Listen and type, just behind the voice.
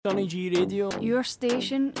Johnny G Radio. Your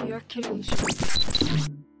station, your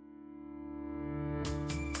creation.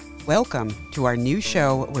 Welcome to our new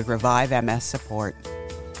show with Revive MS Support.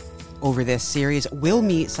 Over this series, we'll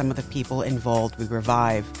meet some of the people involved with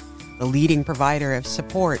Revive, the leading provider of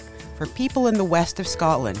support for people in the west of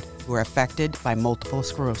Scotland who are affected by multiple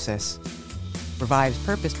sclerosis. Revive's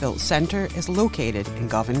purpose-built centre is located in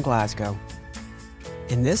Govan, Glasgow.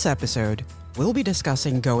 In this episode, we'll be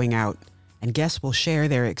discussing going out, and guests will share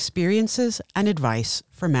their experiences and advice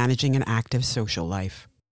for managing an active social life.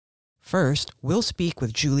 First, we'll speak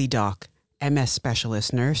with Julie Dock, MS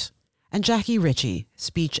specialist nurse, and Jackie Ritchie,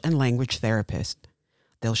 speech and language therapist.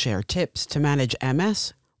 They'll share tips to manage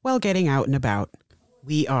MS while getting out and about.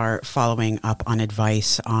 We are following up on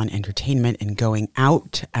advice on entertainment and going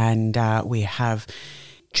out, and we have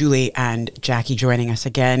Julie and Jackie joining us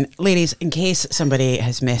again. Ladies, in case somebody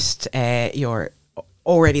has missed your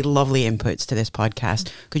already lovely inputs to this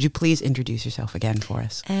podcast, could you please introduce yourself again for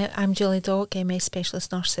us? I'm Julie Dock, MS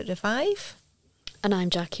specialist nurse at Revive. And I'm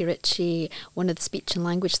Jackie Ritchie, one of the speech and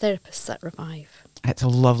language therapists at Revive. It's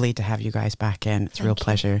lovely to have you guys back in. It's a real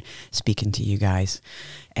pleasure speaking to you guys.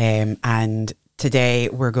 And today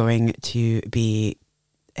we're going to be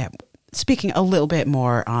speaking a little bit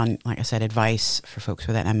more on, like I said, advice for folks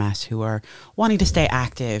with MS who are wanting to stay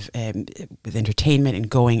active with entertainment and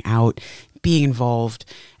going out, being involved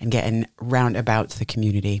and getting roundabout to the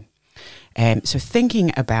community. So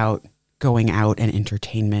thinking about going out and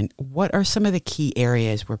entertainment, what are some of the key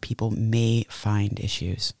areas where people may find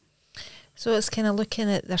issues? So it's kind of looking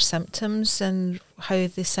at their symptoms and how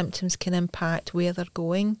the symptoms can impact where they're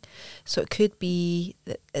going. So it could be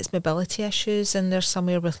that it's mobility issues and they're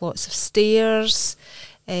somewhere with lots of stairs.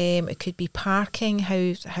 It could be parking,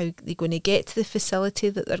 how they're going to get to the facility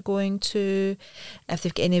that they're going to. If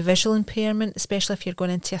they've got any visual impairment, especially if you're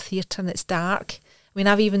going into a theatre and it's dark. I mean,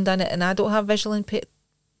 I've even done it and I don't have visual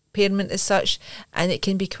impairment as such, and it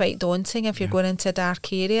can be quite daunting if you're going into a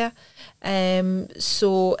dark area.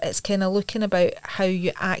 So it's kind of looking about how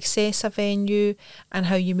you access a venue and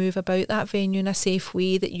how you move about that venue in a safe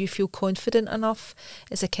way that you feel confident enough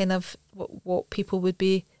is a kind of what people would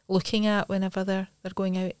be looking at whenever they're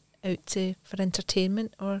going out for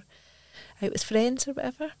entertainment or out with friends or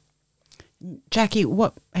whatever. Jackie,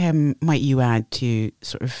 what might you add to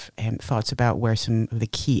sort of thoughts about where some of the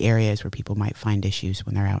key areas where people might find issues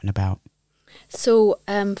when they're out and about? So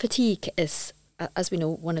fatigue is, as we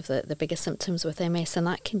know, one of the biggest symptoms with MS, and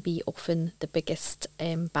that can be often the biggest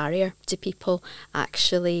barrier to people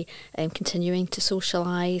actually continuing to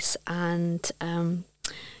socialise and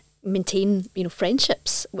maintain,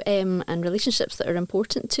 friendships and relationships that are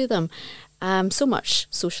important to them. So much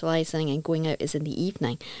socialising and going out is in the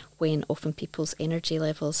evening when often people's energy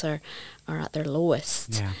levels are at their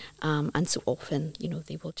lowest. Yeah. And so often,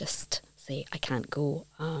 they will just say, I can't go.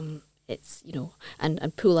 It's,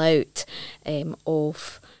 and pull out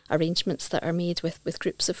of arrangements that are made with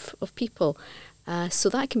groups of people. So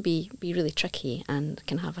that can be really tricky and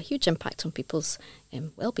can have a huge impact on people's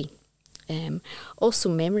well-being. Also,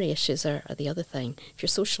 memory issues are the other thing. If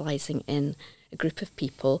you're socialising in a group of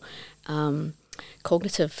people,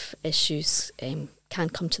 cognitive issues can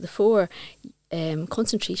come to the fore.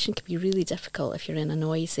 Concentration can be really difficult if you're in a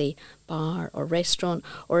noisy bar or restaurant,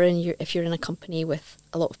 or if you're in a company with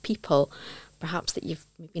a lot of people, perhaps that you've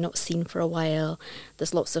maybe not seen for a while.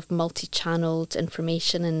 There's lots of multi-channeled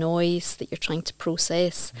information and noise that you're trying to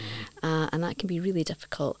process, and that can be really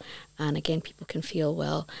difficult. And again, people can feel,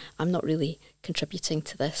 well, I'm not really contributing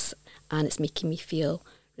to this, and it's making me feel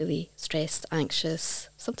really stressed, anxious,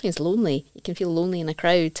 sometimes lonely. You can feel lonely in a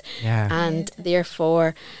crowd, and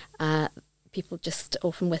therefore people just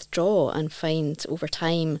often withdraw and find over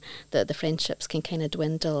time that the friendships can kind of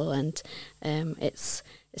dwindle, and it's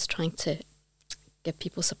trying to give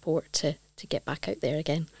people support to get back out there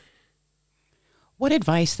again. What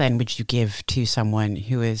advice then would you give to someone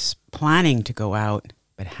who is planning to go out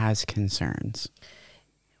but has concerns?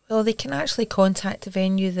 Well, they can actually contact the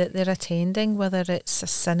venue that they're attending, whether it's a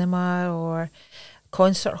cinema or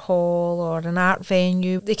concert hall or an art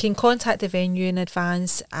venue. They can contact the venue in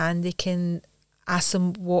advance and they can ask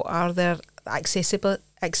them what are their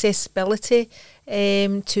accessibility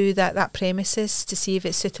to that premises to see if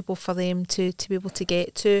it's suitable for them to be able to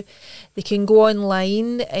get to. They can go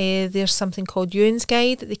online. There's something called Ewan's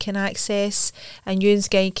Guide that they can access, and Ewan's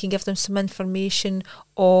Guide can give them some information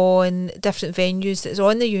on different venues that's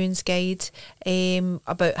on the Ewan's Guide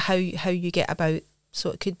about how you get about. So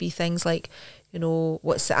it could be things like you know,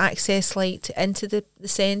 what's the access like into the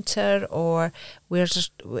centre, or is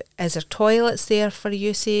there toilets there for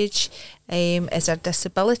usage? Is there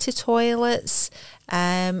disability toilets?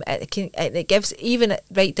 It gives even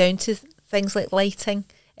right down to things like lighting.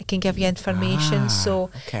 It can give you information, so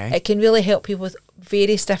it can really help people with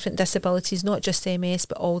various different disabilities, not just MS,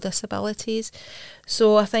 but all disabilities.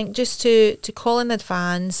 So I think just to call in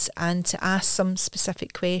advance and to ask some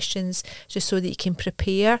specific questions, just so that you can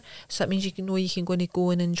prepare. So that means you can know you can go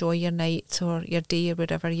and enjoy your night or your day or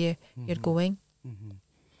wherever you're going. Mm-hmm.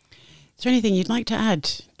 Is there anything you'd like to add,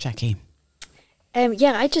 Jackie?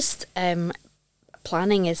 I just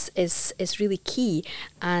planning is really key,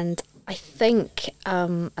 and I think,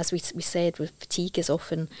 as we said, with fatigue is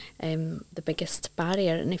often the biggest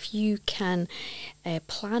barrier. And if you can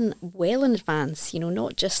plan well in advance, you know,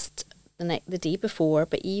 not just the day before,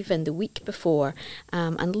 but even the week before,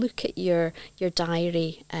 and look at your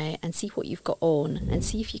diary and see what you've got on, and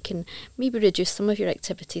see if you can maybe reduce some of your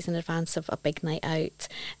activities in advance of a big night out,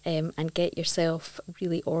 and get yourself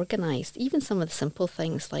really organised. Even some of the simple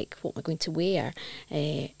things like what am I going to wear,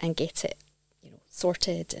 and get it, you know,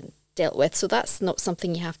 sorted and dealt with. So that's not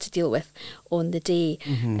something you have to deal with on the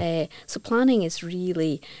day. So planning is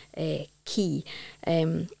really key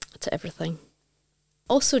to everything.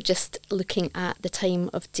 Also, just looking at the time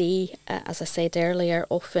of day, as I said earlier,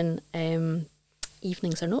 often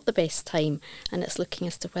evenings are not the best time, and it's looking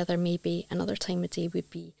as to whether maybe another time of day would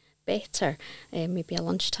be better, maybe a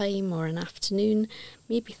lunchtime or an afternoon.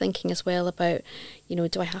 Maybe thinking as well about, you know,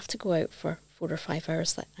 do I have to go out for 4 or 5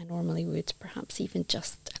 hours that I normally would? Perhaps even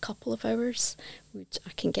just a couple of hours,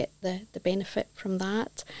 I can get the benefit from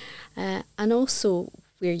that. And also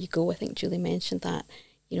where you go, I think Julie mentioned that,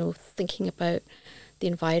 you know, thinking about the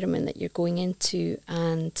environment that you're going into,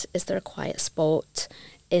 and is there a quiet spot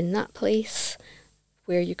in that place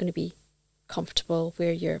where you're going to be comfortable,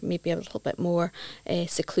 where you're maybe a little bit more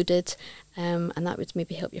secluded, and that would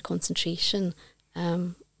maybe help your concentration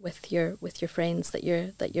with your friends that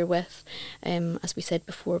you're with. As we said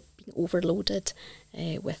before, being overloaded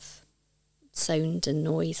with sound and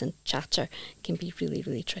noise and chatter can be really,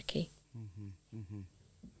 really tricky. Mm-hmm, mm-hmm.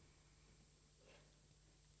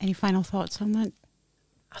 Any final thoughts on that?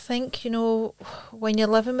 I think, you know, when you're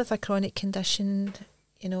living with a chronic condition,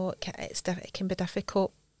 you know, it can be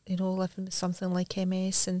difficult, you know, living with something like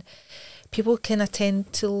MS, and people kind of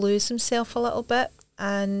tend to lose themselves a little bit,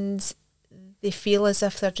 and they feel as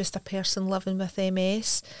if they're just a person living with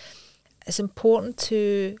MS. It's important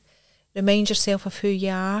to remind yourself of who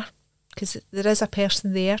you are, because there is a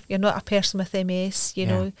person there. You're not a person with MS, you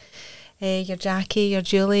know. You're Jackie, you're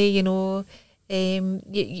Julie, you know.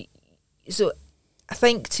 So I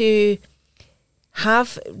think to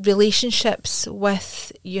have relationships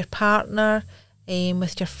with your partner,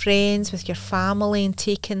 with your friends, with your family, and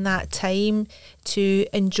taking that time to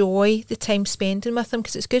enjoy the time spending with them,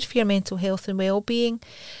 because it's good for your mental health and well-being.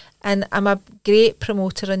 And I'm a great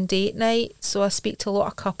promoter on date night, so I speak to a lot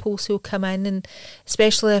of couples who come in, and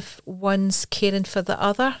especially if one's caring for the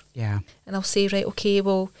other. Yeah. And I'll say, right, okay,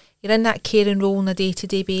 well, you're in that caring role on a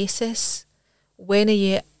day-to-day basis. When are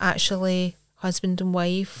you actually husband and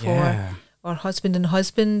wife, or husband and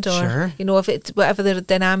husband, or you know, if it's whatever the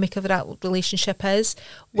dynamic of that relationship is,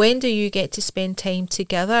 when do you get to spend time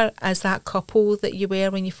together as that couple that you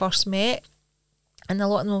were when you first met? And a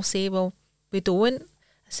lot of them will say, well, we don't.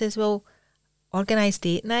 I says, well, organise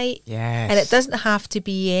date night. Yes. And it doesn't have to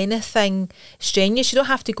be anything strenuous. You don't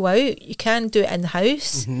have to go out. You can do it in the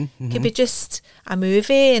house. It could be just a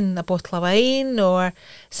movie and a bottle of wine, or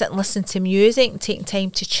sit and listen to music and taking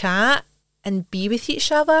time to chat and be with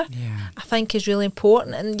each other. I think is really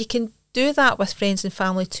important. And you can do that with friends and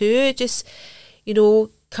family too. Just, you know,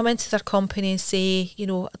 come into their company and say, you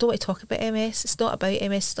know, I don't want to talk about MS. It's not about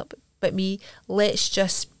MS. It's not about me. Let's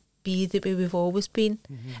just be the way we've always been,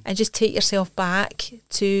 and just take yourself back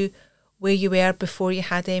to where you were before you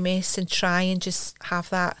had MS, and try and just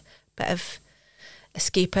have that bit of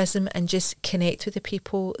escapism and just connect with the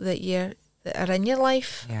people that are in your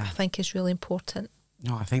life. I think is really important.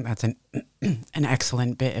 No, I think that's an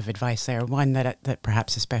excellent bit of advice there. One that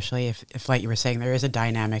perhaps, especially if like you were saying, there is a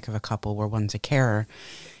dynamic of a couple where one's a carer,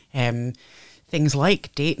 things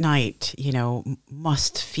like date night, you know,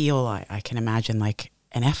 must feel, I can imagine, like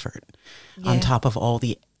an effort on top of all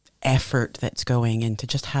the effort that's going into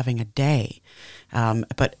just having a day.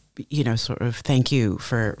 But, you know, sort of thank you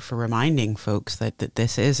for reminding folks that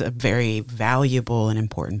this is a very valuable and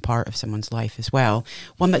important part of someone's life as well.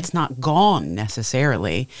 One that's not gone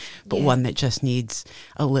necessarily, but one that just needs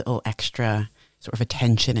a little extra sort of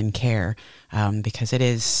attention and care, because it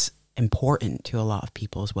is important to a lot of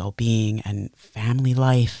people's well-being and family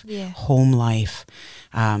life, Yeah. home life,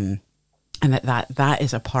 and that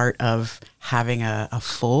is a part of having a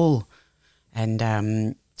full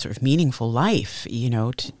and sort of meaningful life,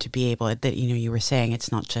 to be able that, you were saying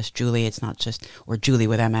it's not just Julie, it's not just, or Julie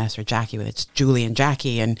with MS or Jackie with, it's Julie and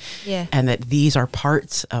Jackie, and that these are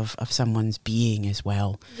parts of someone's being as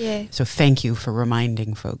well. Yeah. So thank you for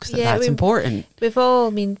reminding folks that that's important. We've all,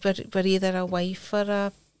 we're either a wife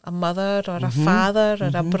or a mother or a father or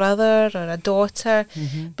a brother or a daughter.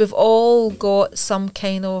 We've all got some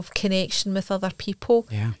kind of connection with other people,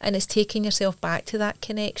 and it's taking yourself back to that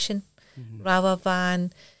connection rather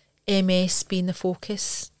than MS being the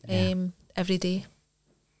focus every day.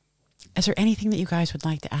 Is there anything that you guys would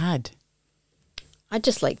like to add? I'd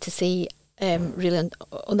just like to say, really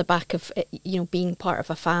on the back of being part of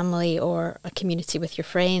a family or a community with your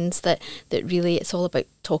friends, that really it's all about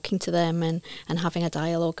talking to them and having a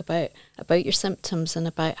dialogue about your symptoms and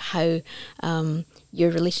about how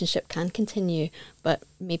your relationship can continue, but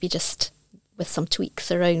maybe just with some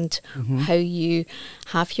tweaks around how you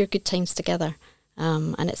have your good times together.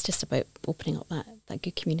 And it's just about opening up that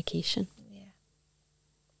good communication.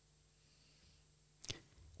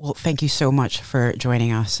 Well, thank you so much for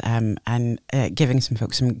joining us and giving some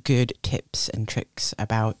folks some good tips and tricks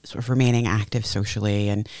about sort of remaining active socially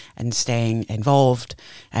and staying involved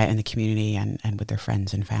in the community and with their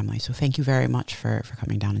friends and family. So thank you very much for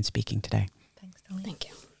coming down and speaking today. Thanks, Dolly. Thank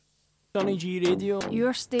you. Johnny G Radio.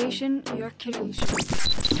 Your station, your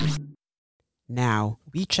creation. Now,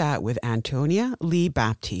 we chat with Antonia Lee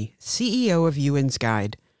Bapty, CEO of Ewan's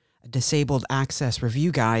Guide, a disabled access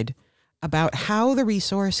review guide, about how the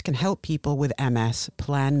resource can help people with MS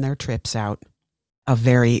plan their trips out. A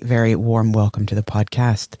very, very warm welcome to the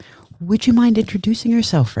podcast. Would you mind introducing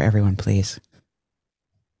yourself for everyone, please?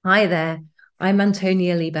 Hi there. I'm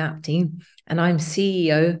Antonia Lee Bapty, and I'm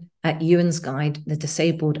CEO at Ewan's Guide, the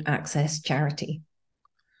disabled access charity.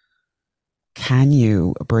 Can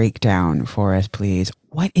you break down for us, please,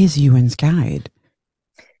 what is Ewan's Guide?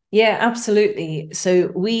 Yeah, absolutely.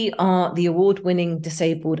 So we are the award-winning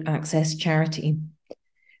disabled access charity.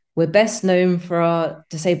 We're best known for our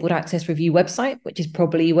disabled access review website, which is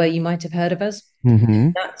probably where you might have heard of us.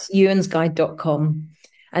 That's ewansguide.com.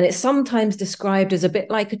 And it's sometimes described as a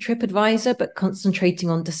bit like a TripAdvisor, but concentrating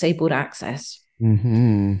on disabled access.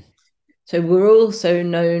 So we're also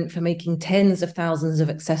known for making tens of thousands of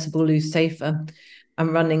accessible loose safer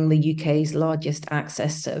and running the UK's largest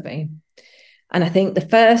access survey. And I think the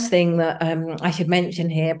first thing that I should mention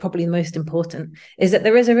here, probably the most important, is that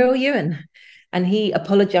there is a real Ewan. And he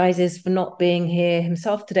apologises for not being here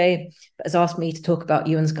himself today, but has asked me to talk about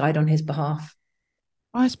Ewan's Guide on his behalf.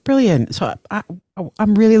 Oh, that's brilliant. So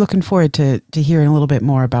I'm really looking forward to hearing a little bit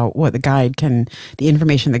more about what the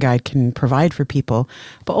information the guide can provide for people.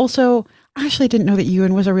 But also, I actually didn't know that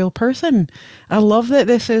Ewan was a real person. I love that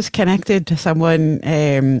this is connected to someone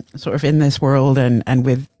sort of in this world and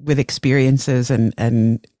with experiences and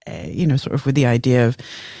sort of with the idea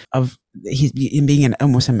of him being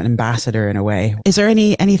almost an ambassador in a way. Is there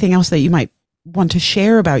anything else that you might want to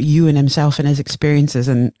share about Ewan himself and his experiences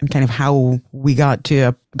and kind of how we got to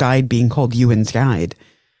a guide being called Ewan's Guide?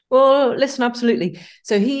 Well, listen, absolutely.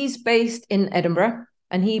 So he's based in Edinburgh,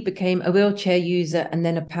 and he became a wheelchair user and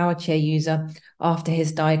then a power chair user after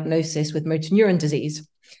his diagnosis with motor neuron disease.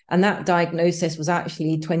 And that diagnosis was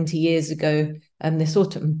actually 20 years ago this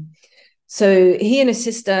autumn. So he and his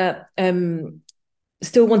sister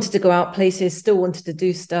still wanted to go out places, still wanted to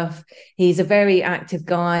do stuff. He's a very active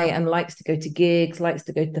guy and likes to go to gigs, likes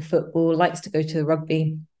to go to the football, likes to go to the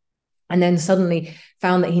rugby. And then suddenly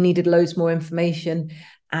found that he needed loads more information,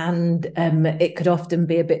 and it could often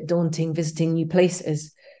be a bit daunting visiting new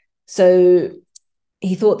places. So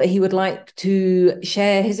he thought that he would like to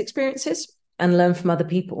share his experiences and learn from other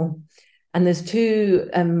people. And there's two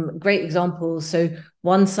great examples. So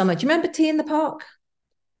one summer, do you remember Tea in the Park?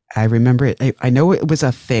 I remember it. I know it was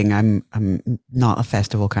a thing. I'm not a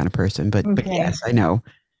festival kind of person, but yes, I know.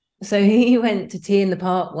 So he went to Tea in the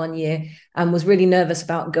Park one year and was really nervous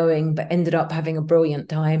about going, but ended up having a brilliant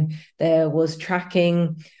time. There was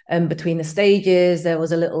tracking between the stages. There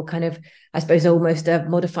was a little kind of, I suppose, almost a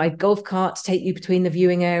modified golf cart to take you between the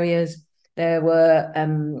viewing areas. There were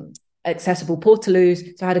accessible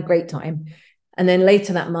portaloos. So I had a great time. And then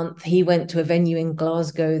later that month, he went to a venue in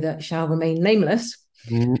Glasgow that shall remain nameless.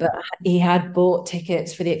 But he had bought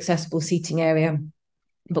tickets for the accessible seating area.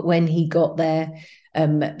 But when he got there,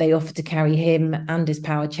 they offered to carry him and his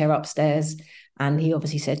power chair upstairs. And he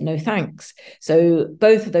obviously said, no, thanks. So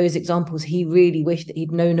both of those examples, he really wished that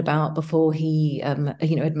he'd known about before he,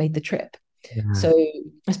 had made the trip. Yeah. So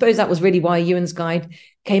I suppose that was really why Ewan's Guide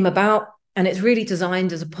came about. And it's really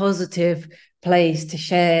designed as a positive place to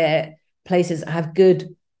share places that have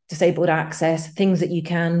good disabled access, things that you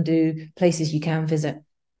can do, places you can visit.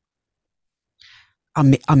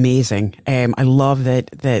 Amazing. I love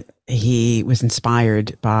that he was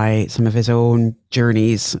inspired by some of his own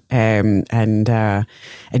journeys and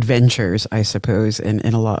adventures, I suppose,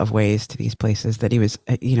 in a lot of ways to these places that he was,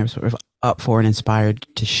 sort of up for and inspired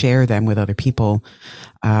to share them with other people.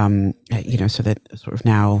 So that sort of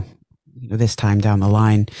now, this time down the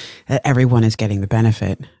line, everyone is getting the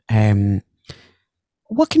benefit.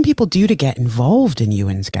 What can people do to get involved in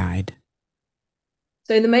Ewan's Guide?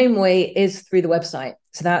 So the main way is through the website.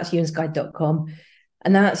 So that's ewansguide.com.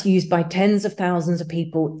 And that's used by tens of thousands of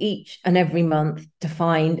people each and every month to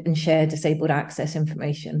find and share disabled access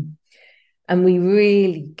information. And we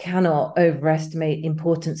really cannot overestimate the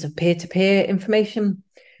importance of peer-to-peer information.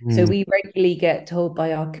 So we regularly get told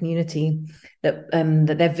by our community that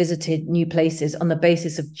they've visited new places on the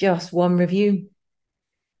basis of just one review.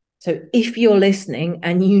 So if you're listening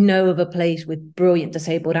and you know of a place with brilliant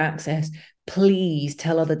disabled access, please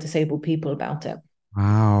tell other disabled people about it.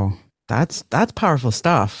 Wow. That's powerful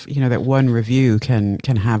stuff. That one review can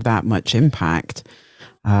have that much impact.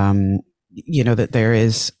 That there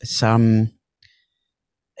is some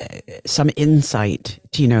insight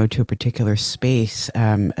to a particular space,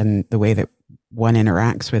 and the way that one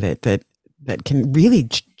interacts with it that can really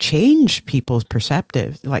change people's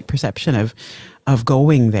perception of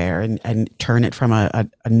going there and turn it from a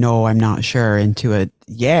no, I'm not sure, into a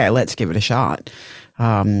yeah, let's give it a shot.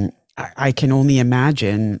 I can only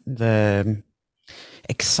imagine the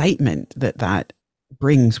excitement that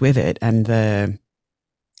brings with it, and the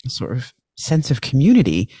sort of sense of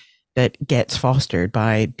community that gets fostered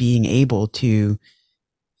by being able to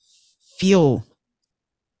feel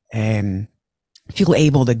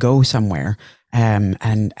able to go somewhere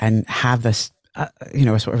and have this a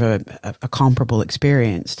sort of a comparable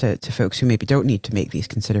experience to folks who maybe don't need to make these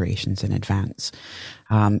considerations in advance.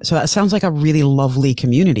 So that sounds like a really lovely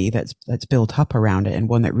community that's built up around it, and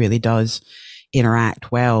one that really does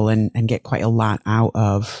interact well and get quite a lot out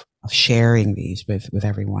of sharing these with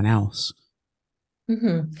everyone else.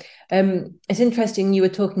 Mm-hmm. It's interesting you were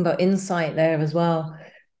talking about Insight there as well,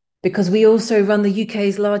 because we also run the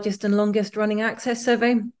UK's largest and longest running access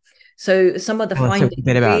survey. So some of the findings a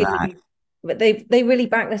bit about that. But they really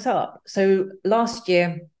back this up. So last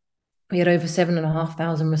year we had over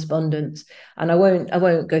 7,500 respondents, and I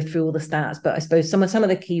won't go through all the stats, but I suppose some of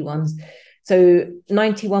the key ones. So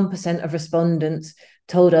 91% of respondents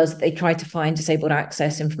told us they tried to find disabled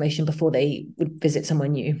access information before they would visit somewhere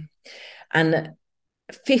new, and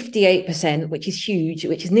 58%, which is huge,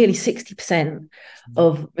 which is nearly 60%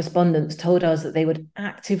 of respondents told us that they would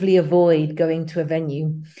actively avoid going to a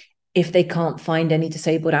venue if they can't find any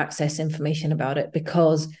disabled access information about it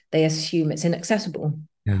because they assume it's inaccessible.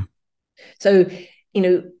 Yeah. So,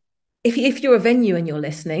 if you're a venue and you're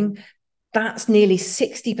listening, that's nearly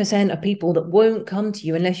 60% of people that won't come to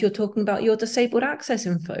you unless you're talking about your disabled access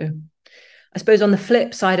info. I suppose on the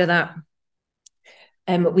flip side of that,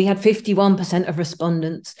 we had 51% of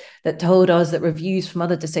respondents that told us that reviews from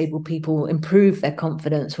other disabled people improve their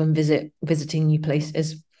confidence when visiting new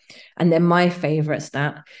places. And then my favorite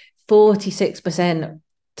stat, 46%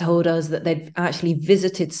 told us that they'd actually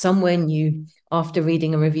visited somewhere new after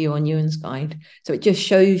reading a review on Ewan's Guide. So it just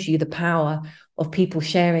shows you the power of people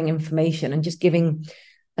sharing information and just giving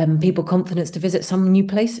people confidence to visit some new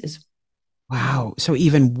places. Wow. So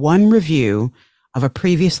even one review of a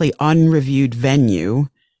previously unreviewed venue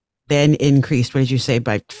then increased, what did you say,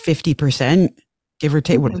 by 50%, give or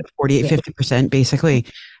take, what is it, 48, 50%, basically.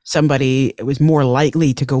 Somebody was more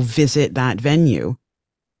likely to go visit that venue.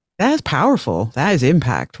 That is powerful. That is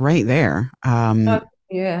impact right there.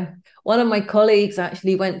 Yeah. One of my colleagues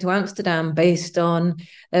actually went to Amsterdam based on,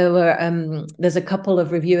 there's a couple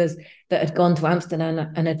of reviewers that had gone to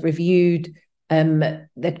Amsterdam and had reviewed,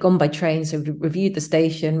 they'd gone by train, so reviewed the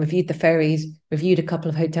station, reviewed the ferries, reviewed a couple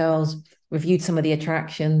of hotels, reviewed some of the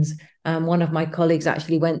attractions. One of my colleagues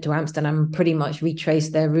actually went to Amsterdam and pretty much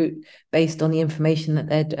retraced their route based on the information that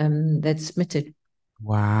they'd submitted.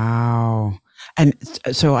 Wow. And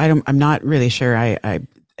so I'm not really sure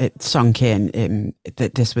it sunk in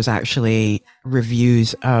that this was actually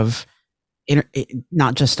reviews of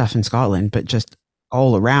not just stuff in Scotland, but just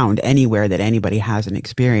all around, anywhere that anybody has an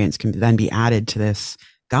experience can then be added to this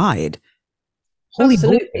guide. Holy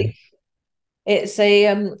Absolutely. Moly. It's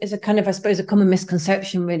a kind of, I suppose, a common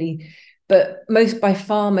misconception really But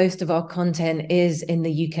most of our content is in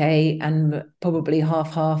the UK and probably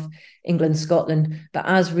half England, Scotland. But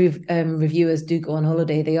as reviewers do go on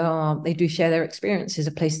holiday, they do share their experiences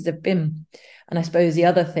of places they've been. And I suppose the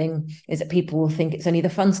other thing is that people will think it's only the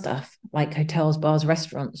fun stuff, like hotels, bars,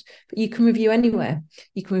 restaurants. But you can review anywhere.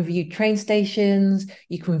 You can review train stations.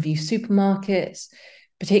 You can review supermarkets.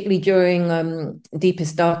 Particularly during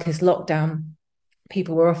deepest, darkest lockdown,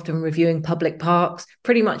 people were often reviewing public parks,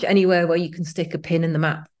 pretty much anywhere where you can stick a pin in the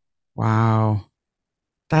map. Wow.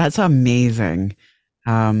 That's amazing.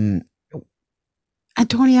 Antonia,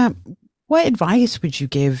 what advice would you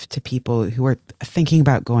give to people who are thinking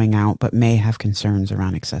about going out but may have concerns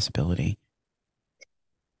around accessibility?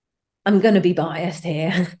 I'm going to be biased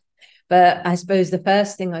here, but I suppose the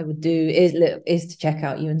first thing I would do is to check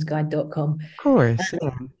out ewansguide.com. Of course.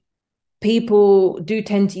 Yeah. People do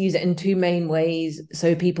tend to use it in two main ways.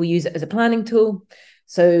 So people use it as a planning tool.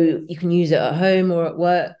 So you can use it at home or at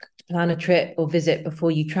work to plan a trip or visit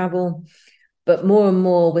before you travel. But more and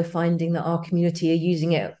more, we're finding that our community are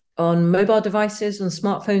using it on mobile devices, on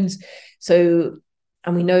smartphones. So,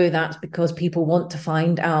 and we know that's because people want to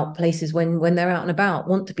find out places when they're out and about,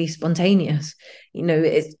 want to be spontaneous.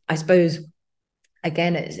 I suppose,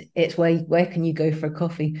 again, it's where can you go for a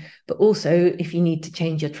coffee? But also, if you need to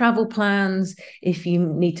change your travel plans, if you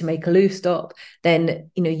need to make a loo stop,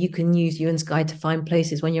 then you can use Ewan's Guide to find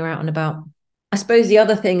places when you're out and about. I suppose the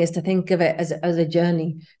other thing is to think of it as a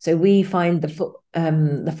journey. So we find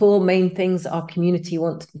the four main things that our community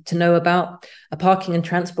want to know about are parking and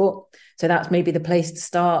transport. So that's maybe the place to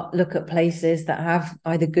start. Look at places that have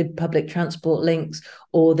either good public transport links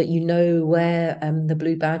or that where the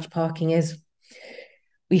blue badge parking is.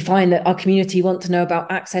 We find that our community want to know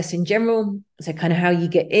about access in general. So kind of how you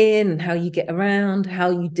get in and how you get around,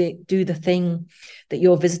 how you do the thing that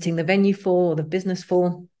you're visiting the venue for or the business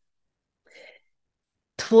for.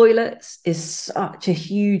 Toilets is such a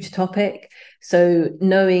huge topic. So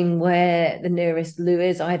knowing where the nearest loo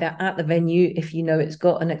is, either at the venue, if it's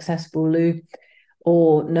got an accessible loo,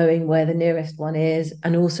 or knowing where the nearest one is,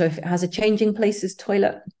 and also if it has a changing places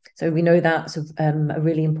toilet. So we know that's a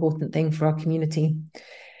really important thing for our community.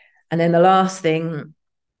 And then the last thing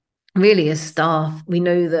really is staff. We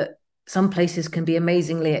know that some places can be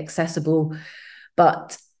amazingly accessible,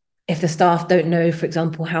 but if the staff don't know, for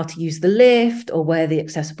example, how to use the lift or where the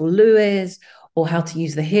accessible loo is or how to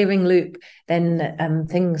use the hearing loop, then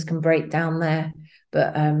things can break down there.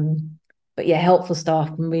 But yeah, helpful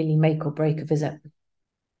staff can really make or break a visit.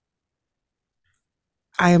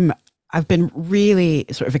 I've been really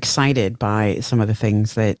sort of excited by some of the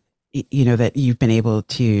things that that you've been able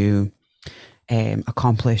to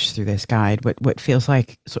accomplish through this guide. What feels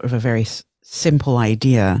like sort of a very simple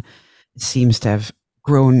idea seems to have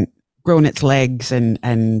grown its legs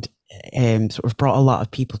and sort of brought a lot of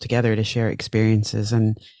people together to share experiences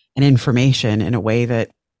and information in a way that,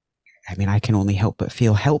 I mean, I can only help but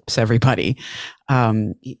feel helps everybody.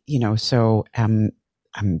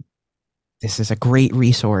 This is a great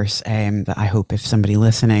resource that I hope if somebody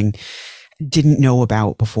listening didn't know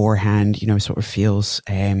about beforehand, sort of feels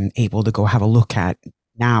able to go have a look at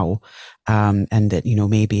now, and that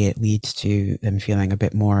maybe it leads to them feeling a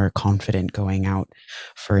bit more confident going out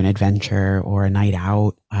for an adventure or a night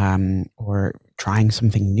out, or trying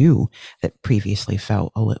something new that previously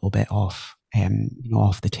felt a little bit off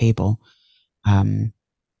the table.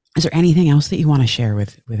 Is there anything else that you want to share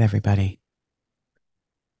with everybody?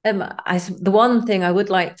 The one thing I would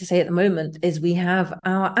like to say at the moment is we have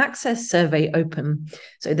our access survey open.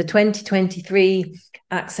 So the 2023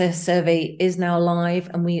 access survey is now live,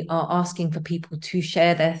 and we are asking for people to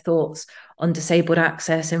share their thoughts on disabled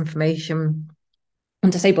access information, on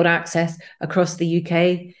disabled access across the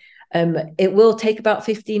UK. It will take about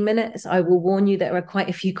 15 minutes. I will warn you, there are quite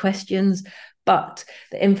a few questions, but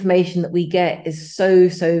the information that we get is so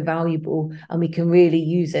valuable, and we can really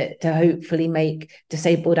use it to hopefully make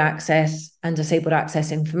disabled access and disabled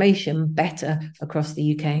access information better across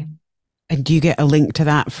the UK. And do you get a link to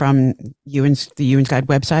that from the Ewan's Guide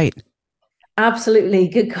website? Absolutely.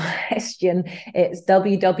 Good question. It's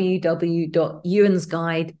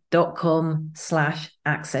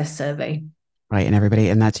www.ewansguide.com/access survey. Right. And everybody,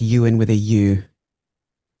 and that's Ewan with a U.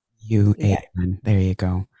 Yeah. There you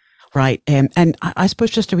go. Right. And I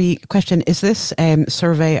suppose just a wee question, is this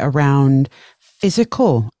survey around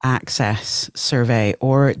physical access survey,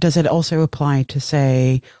 or does it also apply to,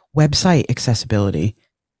 say, website accessibility?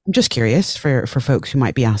 I'm just curious for folks who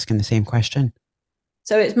might be asking the same question.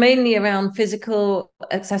 So it's mainly around physical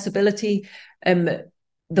accessibility.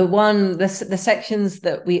 the sections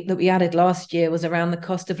that we added last year was around the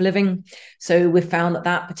cost of living. So we found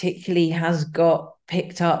that particularly has got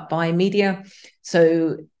picked up by media.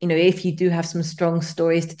 So, if you do have some strong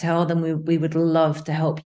stories to tell, then we would love to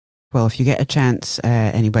help. Well, if you get a chance,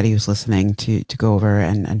 anybody who's listening to go over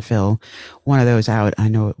and fill one of those out, I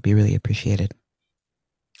know it would be really appreciated.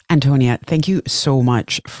 Antonia, thank you so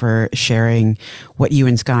much for sharing what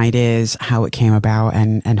Ewan's Guide is, how it came about,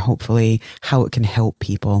 and hopefully how it can help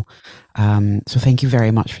people. So thank you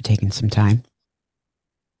very much for taking some time.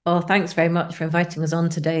 Oh, thanks very much for inviting us on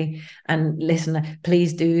today. And listen,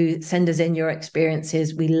 please do send us in your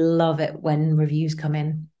experiences. We love it when reviews come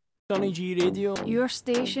in. Sonny G Radio. Your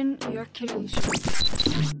station, your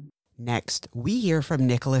creation. Next, we hear from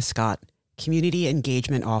Nicholas Scott, Community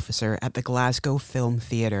Engagement Officer at the Glasgow Film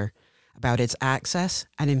Theatre, about its access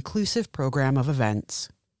and inclusive programme of events.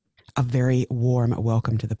 A very warm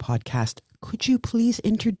welcome to the podcast. Could you please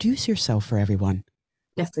introduce yourself for everyone?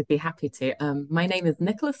 Yes, I'd be happy to. My name is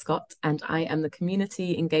Nicholas Scott, and I am the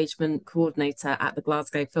Community Engagement Coordinator at the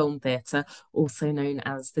Glasgow Film Theatre, also known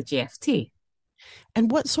as the GFT.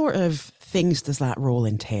 And what sort of things does that role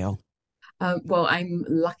entail? Well, I'm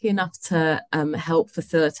lucky enough to help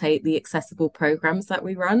facilitate the accessible programs that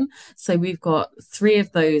we run. So we've got 3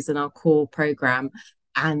 of those in our core program,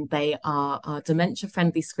 and they are our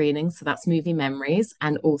dementia-friendly screenings, so that's Movie Memories,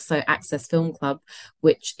 and also Access Film Club,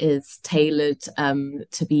 which is tailored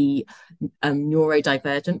to be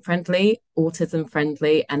neurodivergent friendly, autism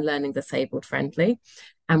friendly, and learning disabled friendly.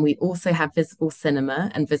 And we also have Visible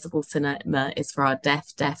Cinema, and Visible Cinema is for our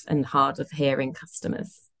deaf, and hard of hearing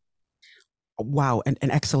customers. Wow, an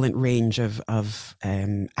excellent range of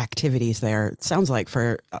activities there. It sounds like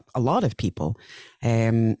for a lot of people.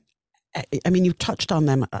 I mean, you touched on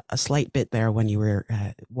them a slight bit there when you were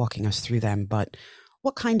walking us through them, but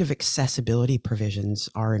what kind of accessibility provisions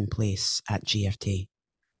are in place at GFT?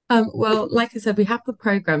 Well, like I said, we have the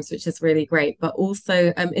programs, which is really great, but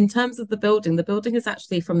also in terms of the building is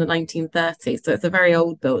actually from the 1930s. So it's a very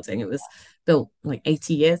old building. It was built like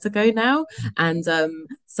 80 years ago now. And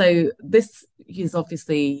so this is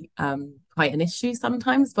obviously quite an issue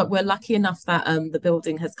sometimes, but we're lucky enough that the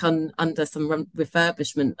building has come under some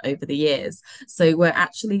refurbishment over the years. So we're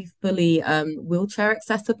actually fully wheelchair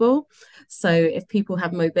accessible. So if people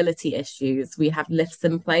have mobility issues, we have lifts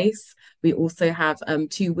in place. We also have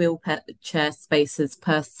 2 wheelchair spaces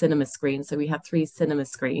per cinema screen. So we have 3 cinema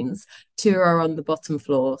screens. 2 are on the bottom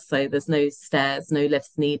floor, so there's no stairs, no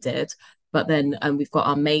lifts needed. But then we've got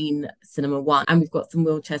our main cinema 1, and we've got some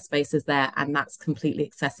wheelchair spaces there, and that's completely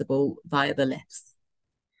accessible via the lifts.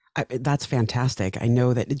 That's fantastic. I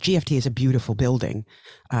know that the GFT is a beautiful building.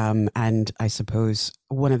 And I suppose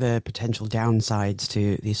one of the potential downsides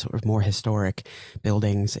to these sort of more historic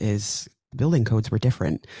buildings is building codes were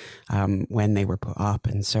different when they were put up.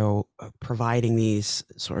 And so providing these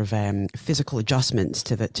sort of physical adjustments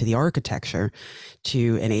to the architecture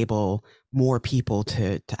to enable more people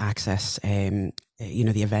to access the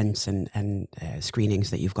events and screenings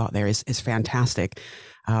that you've got there is fantastic.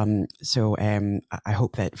 So I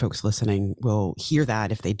hope that folks listening will hear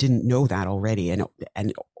that if they didn't know that already,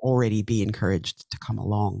 and already be encouraged to come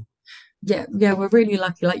along. Yeah, we're really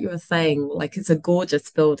lucky. Like you were saying, like it's a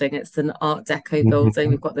gorgeous building. It's an Art Deco building.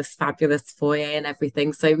 We've got this fabulous foyer and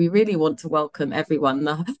everything. So we really want to welcome everyone.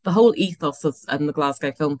 The whole ethos of the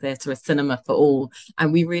Glasgow Film Theatre is cinema for all.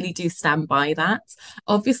 And we really do stand by that.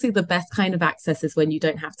 Obviously, the best kind of access is when you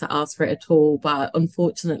don't have to ask for it at all. But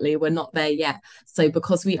unfortunately, we're not there yet. So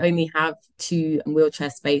because we only have 2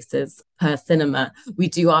 wheelchair spaces per cinema, we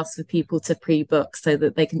do ask for people to pre-book so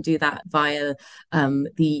that they can do that via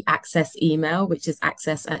the access email, which is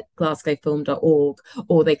access@glasgowfilm.org,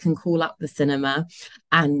 or they can call up the cinema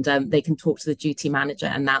and they can talk to the duty manager,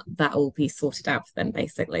 and that will be sorted out for them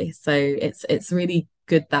basically. So it's really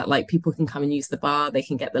good that like people can come and use the bar, they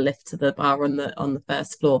can get the lift to the bar on the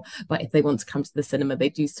first floor, but if they want to come to the cinema, they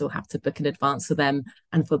do still have to book in advance for them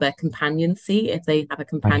and for their companion seat if they have a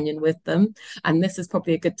companion with them. And this is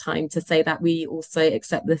probably a good time to say that we also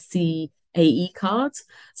accept the CAE card.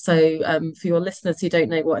 So for your listeners who don't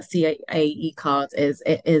know what a CAE card is,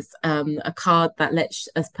 it is a card that lets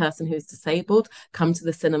a person who's disabled come to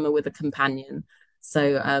the cinema with a companion.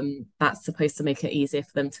 So that's supposed to make it easier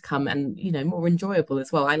for them to come and, more enjoyable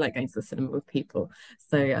as well. I like going to the cinema with people.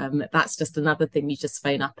 So that's just another thing. You just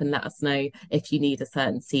phone up and let us know if you need a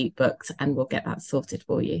certain seat booked, and we'll get that sorted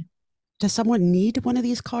for you. Does someone need one of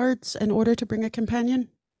these cards in order to bring a companion?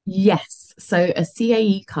 Yes. So a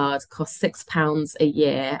CAE card costs £6 a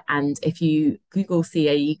year. And if you Google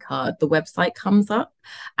CAE card, the website comes up.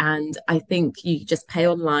 And I think you just pay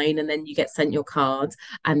online and then you get sent your card.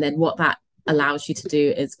 And then what that allows you to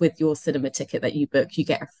do is with your cinema ticket that you book, you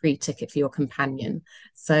get a free ticket for your companion.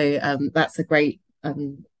 So that's a great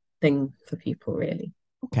thing for people, really.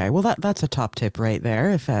 Okay, well that's a top tip right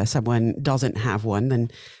there. If someone doesn't have one,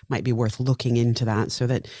 then might be worth looking into that so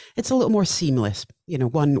that it's a little more seamless. You know,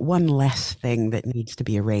 one less thing that needs to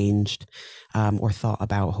be arranged or thought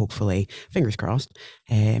about. Hopefully, fingers crossed.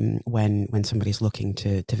 When somebody's looking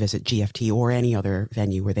to visit GFT or any other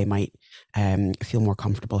venue where they might feel more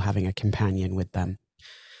comfortable having a companion with them.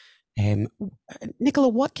 Um, Nicola,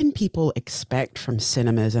 what can people expect from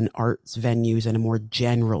cinemas and arts venues in a more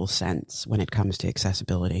general sense when it comes to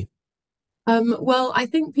accessibility? Well, I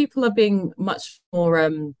think people are being much more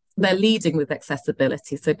they're leading with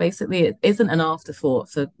accessibility. So basically it isn't an afterthought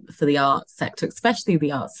for the arts sector, especially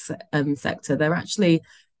the arts sector. They're actually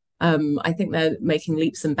I think they're making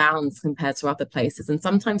leaps and bounds compared to other places. And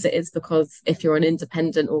sometimes it is because if you're an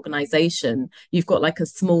independent organization, you've got like a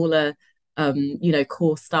smaller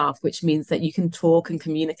core staff, which means that you can talk and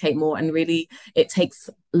communicate more. And really, it takes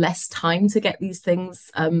less time to get these things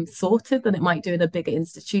sorted than it might do in a bigger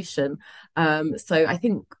institution. So I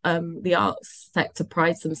think the arts sector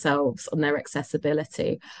prides themselves on their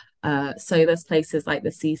accessibility. So there's places like the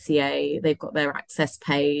CCA, they've got their access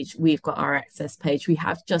page, we've got our access page. We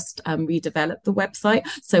have just redeveloped the website,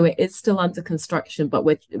 so it is still under construction, but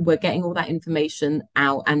we're getting all that information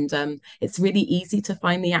out, and it's really easy to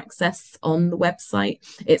find the access on the website.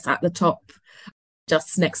 It's at the top,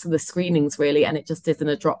 just next to the screenings, really, and it just isn't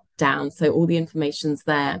a drop down, so all the information's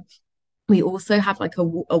there. We also have like a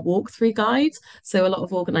walkthrough guide. So a lot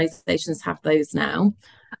of organizations have those now.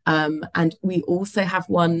 And we also have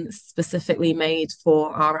one specifically made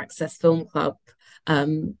for our Access Film Club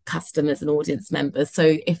customers and audience members.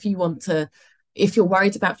 So if you're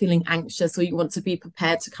worried about feeling anxious or you want to be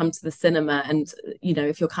prepared to come to the cinema, and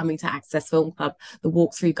if you're coming to Access Film Club, the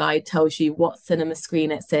walkthrough guide tells you what cinema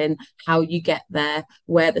screen it's in, how you get there,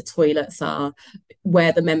 where the toilets are,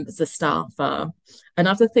 where the members of staff are.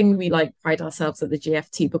 Another thing we like pride ourselves at the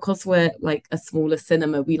GFT, because we're like a smaller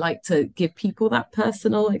cinema, we like to give people that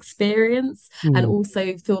personal experience and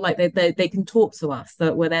also feel like they can talk to us,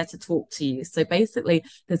 that we're there to talk to you. So basically,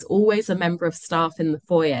 there's always a member of staff in the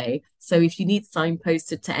foyer. So if you need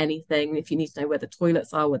signposted to anything, if you need to know where the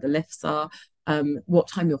toilets are, where the lifts are, what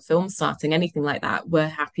time your film's starting, anything like that, we're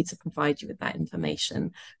happy to provide you with that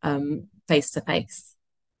information face to face.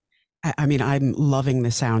 I mean, I'm loving the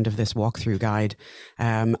sound of this walkthrough guide.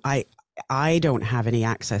 I don't have any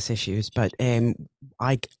access issues, but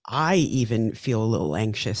I even feel a little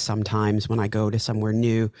anxious sometimes when I go to somewhere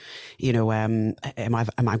new. Am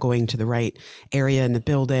I going to the right area in the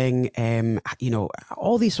building?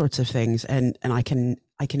 All these sorts of things, and I can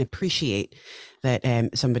appreciate that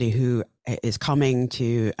somebody who is coming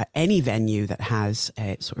to any venue that has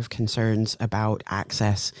sort of concerns about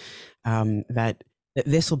access, that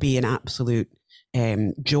this will be an absolute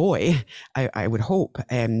joy, I would hope,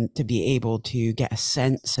 to be able to get a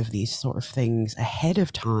sense of these sort of things ahead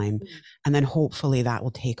of time. And then hopefully that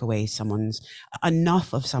will take away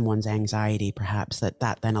enough of someone's anxiety, perhaps,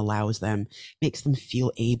 that then allows them, makes them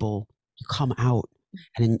feel able to come out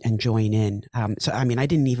and join in. So, I mean, I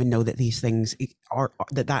didn't even know that these things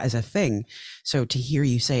that is a thing. So to hear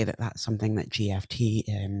you say that that's something that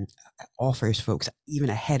GFT offers folks even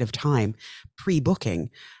ahead of time, pre-booking,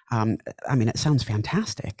 I mean, it sounds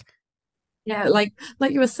fantastic. Yeah, like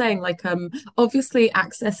you were saying, obviously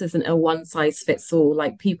access isn't a one size fits all.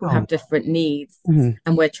 Like people have different needs,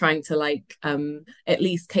 and we're trying to at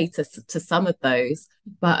least cater to some of those.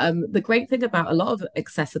 But the great thing about a lot of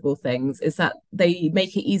accessible things is that they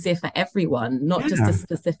make it easier for everyone, not just a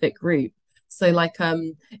specific group. So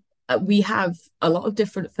we have a lot of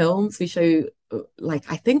different films. We show, I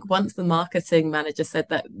think once the marketing manager said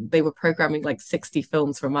that they were programming like 60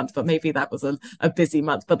 films for a month, but maybe that was a busy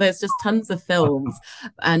month. But there's just tons of films.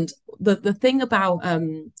 And the thing about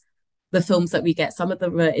the films that we get, some of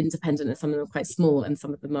them are independent and some of them are quite small and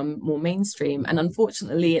some of them are more mainstream. And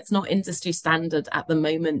unfortunately, it's not industry standard at the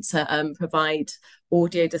moment to provide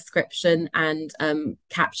audio description and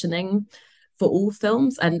captioning for all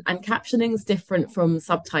films, and captioning is different from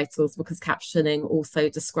subtitles because captioning also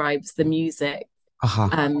describes the music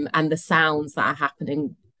and the sounds that are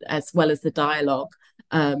happening as well as the dialogue.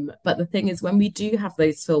 But the thing is, when we do have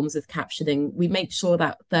those films with captioning, we make sure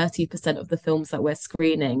that 30% of the films that we're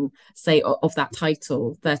screening, say of that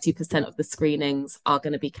title, 30% of the screenings are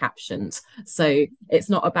going to be captioned. So it's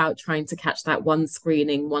not about trying to catch that one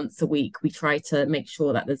screening once a week. We try to make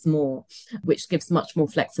sure that there's more, which gives much more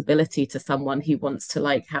flexibility to someone who wants to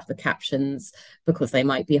like have the captions because they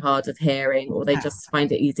might be hard of hearing, or they just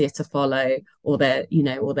find it easier to follow, or they're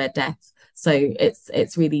deaf. So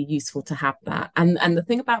it's really useful to have that. And the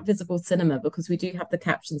thing about visible cinema, because we do have the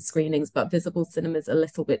caption screenings, but visible cinema is a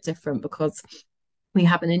little bit different because we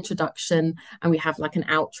have an introduction and we have like an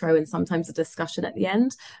outro and sometimes a discussion at the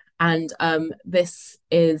end. And this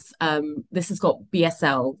has got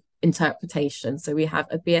BSL interpretation. So we have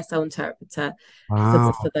a BSL interpreter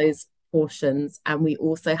for those portions, and we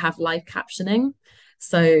also have live captioning.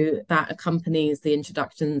 So that accompanies the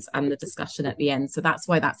introductions and the discussion at the end. So that's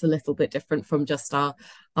why that's a little bit different from just our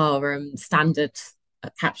standard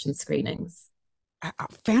caption screenings.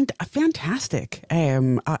 Fantastic.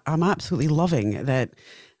 I'm absolutely loving that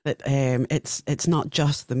it's not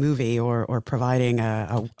just the movie or providing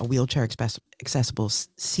a wheelchair accessible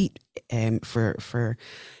seat for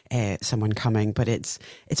someone coming, but it's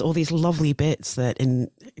all these lovely bits that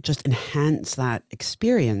just enhance that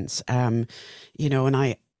experience. And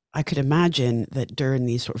I could imagine that during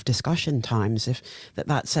these sort of discussion times, if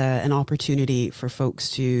that's an opportunity for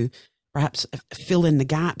folks to perhaps fill in the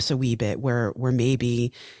gaps a wee bit where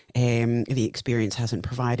maybe the experience hasn't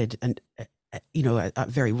provided a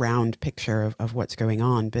very round picture of what's going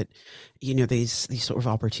on, but these sort of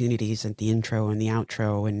opportunities at the intro and the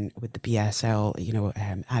outro and with the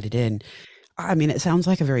BSL added in. I mean, it sounds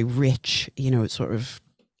like a very rich, sort of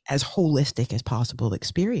as holistic as possible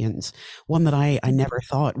experience, one that I never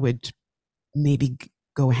thought would maybe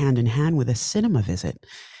go hand in hand with a cinema visit.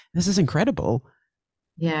 This is incredible.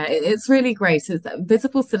 Yeah, it's really great.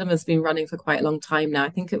 Visible cinema has been running for quite a long time now. I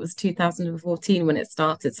think it was 2014 when it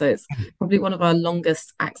started. So it's probably one of our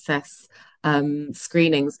longest access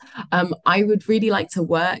screenings. I would really like to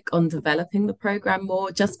work on developing the program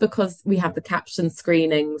more, just because we have the caption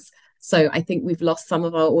screenings. So I think we've lost some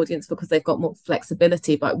of our audience because they've got more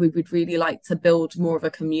flexibility, but we would really like to build more of a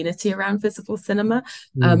community around visible cinema.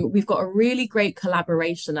 We've got a really great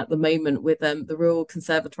collaboration at the moment with the Royal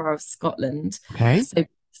Conservatoire of Scotland. Okay.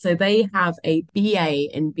 So they have a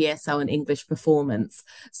BA in BSL and English performance.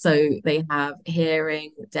 So they have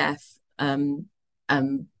hearing, deaf,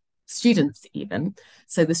 students even.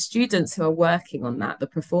 So the students who are working on that, the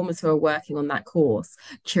performers who are working on that course,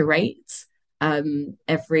 curate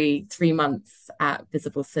every 3 months at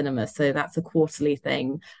Visible Cinema. So that's a quarterly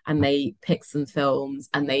thing, and they pick some films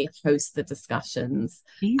and they host the discussions.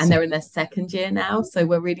 Easy. And they're in their second year now, so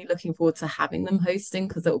we're really looking forward to having them hosting,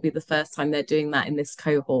 because it will be the first time they're doing that in this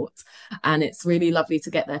cohort, and it's really lovely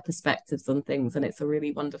to get their perspectives on things, and it's a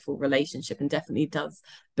really wonderful relationship and definitely does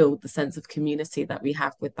build the sense of community that we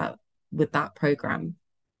have with that program.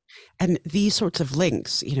 And these sorts of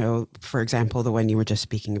links, for example, the one you were just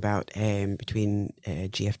speaking about between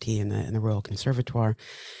GFT and the Royal Conservatoire,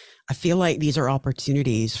 I feel like these are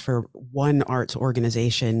opportunities for one arts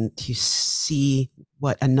organization to see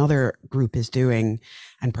what another group is doing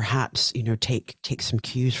and perhaps, take some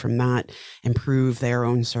cues from that, improve their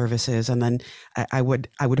own services. And then I would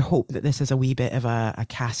hope that this is a wee bit of a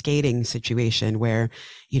cascading situation where,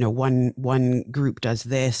 one group does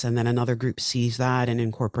this and then another group sees that and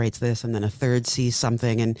incorporates this, and then a third sees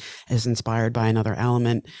something and is inspired by another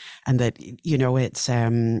element. And that,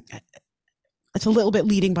 it's a little bit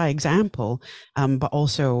leading by example, but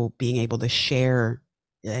also being able to share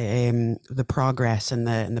the progress and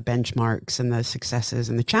the benchmarks and the successes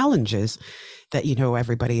and the challenges that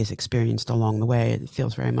everybody has experienced along the way. It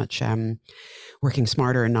feels very much working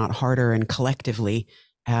smarter and not harder, and collectively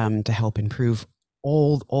to help improve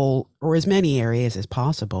all or as many areas as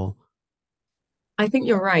possible. I think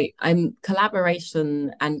you're right.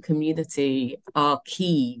 Collaboration and community are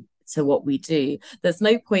key to what we do. There's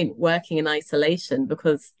no point working in isolation,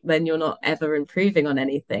 because then you're not ever improving on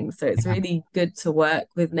anything. So it's really good to work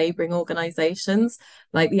with neighboring organizations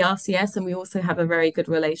like the RCS, and we also have a very good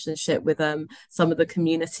relationship with some of the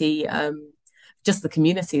community, just the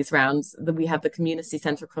communities around. We have the community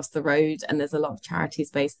centre across the road, and there's a lot of charities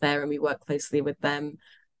based there, and we work closely with them.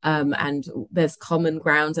 And there's common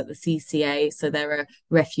ground at the CCA, so they're a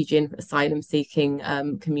refugee and asylum seeking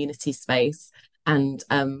community space. And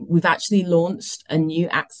we've actually launched a new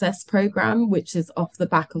access program, which is off the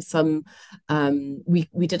back of some, we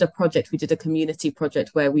did a community project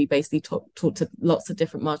where we basically talked to lots of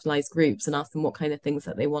different marginalized groups and asked them what kind of things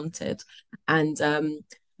that they wanted. And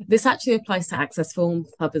This actually applies to Access Film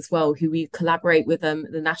Club as well, who we collaborate with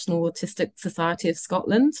the National Autistic Society of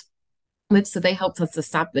Scotland. So they helped us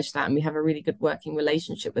establish that, and we have a really good working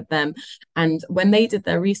relationship with them. And when they did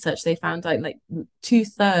their research, they found out like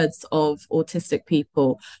 2/3 of autistic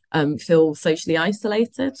people feel socially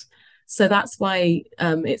isolated. So that's why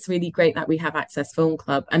it's really great that we have Access Film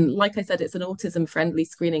Club. And like I said, it's an autism friendly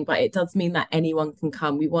screening, but it does mean that anyone can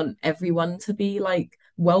come. We want everyone to be like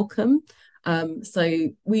welcome. So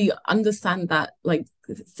we understand that like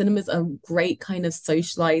cinemas are a great kind of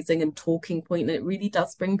socializing and talking point, and it really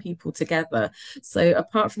does bring people together. So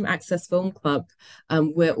apart from Access Film Club,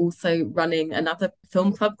 we're also running another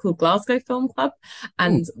film club called Glasgow Film Club.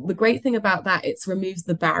 And the great thing about that, it removes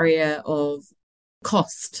the barrier of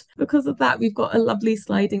cost. Because of that, we've got a lovely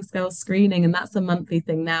sliding scale screening, and that's a monthly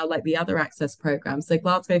thing now, like the other access programs. So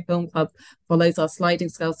Glasgow Film Club follows our sliding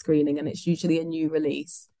scale screening, and it's usually a new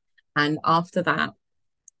release. And after that,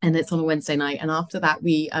 and it's on a Wednesday night. And after that,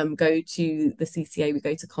 we go to the CCA, we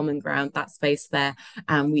go to Common Ground, that space there,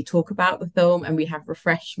 and we talk about the film, and we have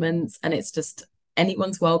refreshments, and it's just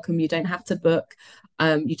anyone's welcome. You don't have to book.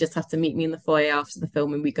 You just have to meet me in the foyer after the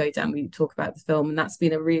film, and we go down, we talk about the film. And that's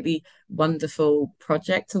been a really wonderful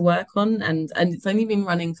project to work on. And it's only been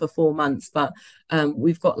running for 4 months, but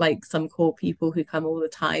we've got like some core people who come all the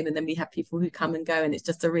time, and then we have people who come and go, and it's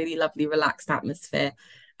just a really lovely, relaxed atmosphere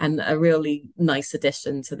and a really nice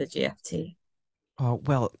addition to the GFT. Oh,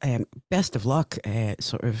 well, best of luck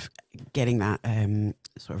sort of getting that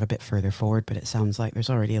sort of a bit further forward, but it sounds like there's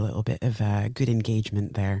already a little bit of good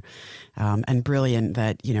engagement there. And brilliant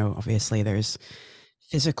that, you know, obviously there's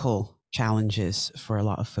physical challenges for a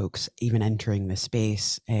lot of folks even entering the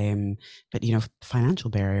space. But, you know, financial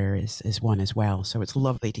barrier is one as well. So it's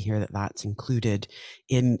lovely to hear that that's included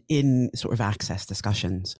in sort of access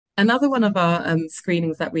discussions. Another one of our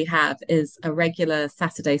screenings that we have is a regular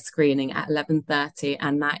Saturday screening at 11:30,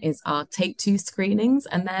 and that is our Take Two screenings,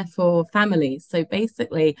 and they're for families. So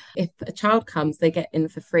basically, if a child comes, they get in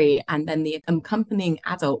for free, and then the accompanying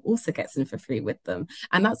adult also gets in for free with them.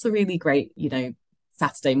 And that's a really great, you know,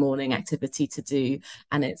 Saturday morning activity to do,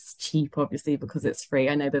 and it's cheap obviously because it's free.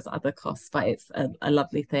 I know there's other costs, but it's a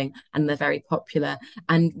lovely thing, and they're very popular.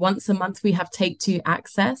 And once a month we have Take Two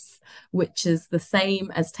Access, which is the same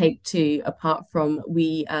as Take Two, apart from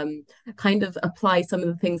we kind of apply some of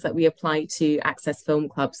the things that we apply to Access Film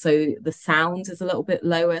Club. So the sound is a little bit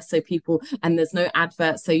lower, so people, and there's no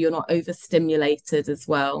adverts, so you're not overstimulated as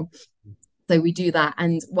well. So we do that.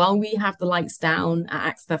 And while we have the lights down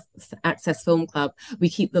at Access Film Club, we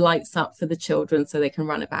keep the lights up for the children so they can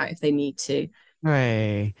run about if they need to.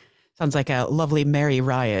 Right. Sounds like a lovely merry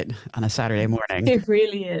riot on a Saturday morning. It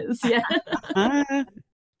really is, yeah.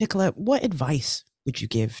 Nicola, what advice would you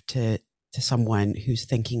give to someone who's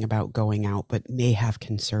thinking about going out but may have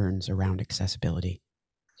concerns around accessibility?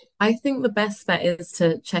 I think the best bet is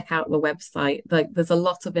to check out the website. Like there's a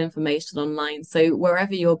lot of information online. So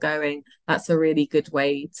wherever you're going, that's a really good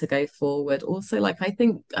way to go forward. Also, like I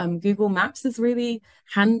think Google Maps is really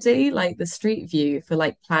handy, like the street view for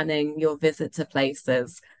like planning your visit to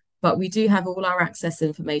places. But we do have all our access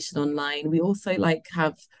information online. We also like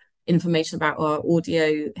have information about our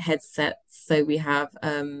audio headsets. So we have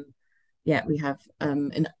an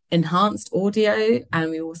enhanced audio,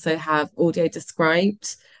 and we also have audio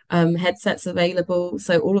described headsets available.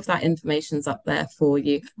 So all of that information's up there for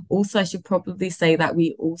you. Also, I should probably say that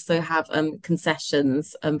we also have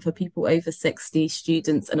concessions for people over 60,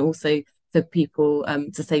 students, and also for people,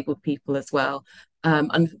 disabled people as well.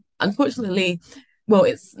 Unfortunately, well,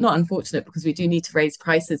 it's not unfortunate because we do need to raise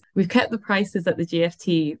prices. We've kept the prices at the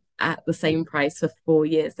GFT at the same price for 4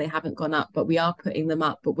 years. They haven't gone up, but we are putting them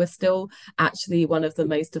up. But we're still actually one of the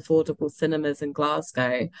most affordable cinemas in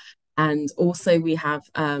Glasgow. And also we have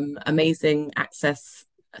amazing access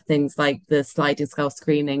things like the sliding scale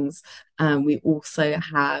screenings. We also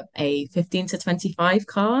have a 15 to 25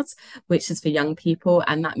 card, which is for young people,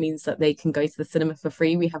 and that means that they can go to the cinema for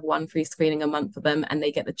free. We have one free screening a month for them, and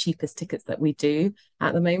they get the cheapest tickets that we do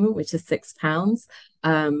at the moment, which is £6.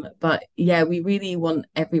 But yeah, we really want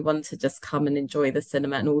everyone to just come and enjoy the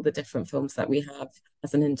cinema and all the different films that we have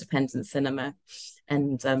as an independent cinema.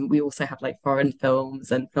 And we also have like foreign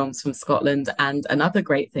films and films from Scotland. And another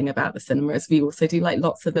great thing about the cinema is we also do like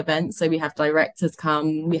lots of events. So we have directors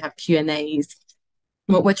come, we have Q&As.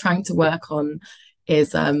 What we're trying to work on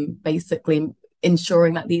is basically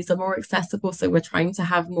ensuring that these are more accessible. So we're trying to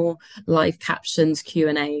have more live captioned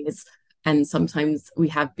Q&As. And sometimes we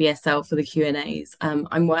have BSL for the Q&As.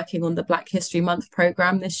 I'm working on the Black History Month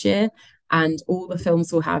programme this year, and all the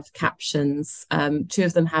films will have captions. 2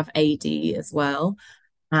 of them have AD as well.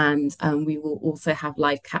 And we will also have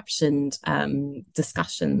live captioned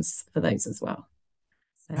discussions for those as well.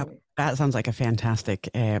 So that sounds like a fantastic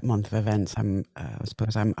month of events. I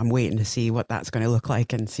suppose I'm waiting to see what that's going to look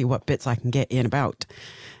like and see what bits I can get in about.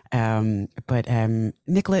 But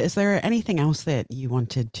Nicola, is there anything else that you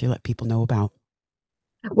wanted to let people know about?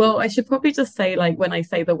 Well, I should probably just say, like, when I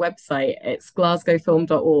say the website, it's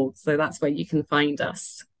glasgowfilm.org. So that's where you can find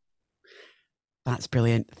us. That's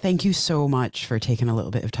brilliant. Thank you so much for taking a little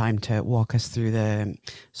bit of time to walk us through the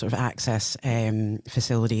sort of access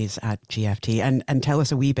facilities at GFT and tell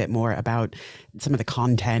us a wee bit more about some of the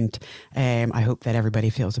content. I hope that everybody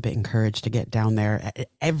feels a bit encouraged to get down there,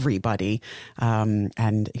 everybody, and,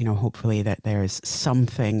 hopefully that there's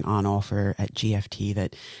something on offer at GFT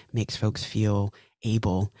that makes folks feel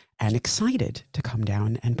able and excited to come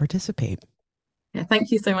down and participate. Yeah,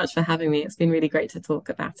 thank you so much for having me. It's been really great to talk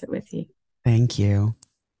about it with you. Thank you.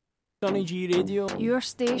 Sonny G Radio. Your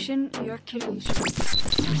station, your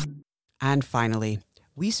creation. And finally,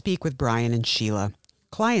 we speak with Brian and Sheila,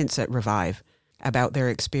 clients at Revive, about their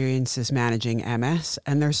experiences managing MS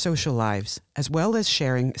and their social lives, as well as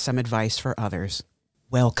sharing some advice for others.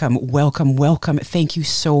 Welcome, welcome, welcome. Thank you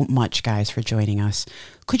so much, guys, for joining us.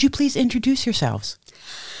 Could you please introduce yourselves?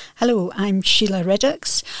 Hello, I'm Sheila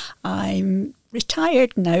Reddux. I'm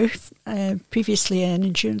retired now, previously an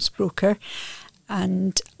insurance broker,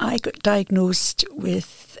 and I got diagnosed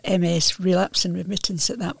with MS, relapse and remittance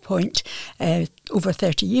at that point, over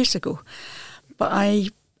 30 years ago. But I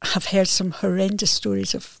have heard some horrendous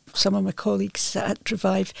stories of some of my colleagues at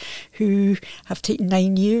Revive who have taken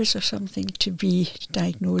 9 years or something to be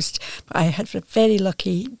diagnosed. But I had a very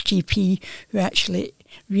lucky GP who actually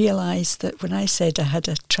realised that when I said I had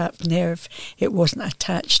a trapped nerve, it wasn't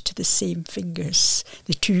attached to the same fingers.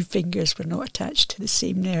 The two fingers were not attached to the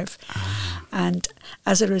same nerve. And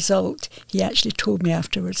as a result, he actually told me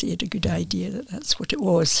afterwards he had a good idea that that's what it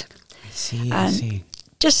was. I see.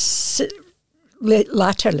 Just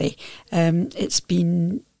latterly, it's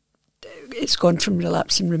gone from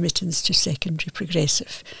relapse and remittance to secondary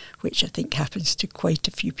progressive, which I think happens to quite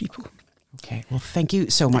a few people. Okay, well, thank you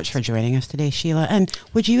so much for joining us today, Sheila. And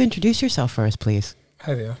would you introduce yourself for us, please?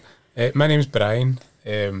 Hi there. My name's Brian.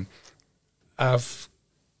 I've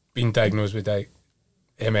been diagnosed with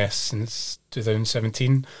MS since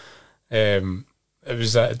 2017. It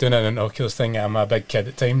was doing an innocuous thing. I'm a big kid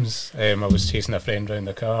at times. I was chasing a friend around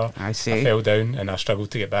the car. I see. I fell down and I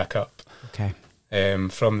struggled to get back up. Okay.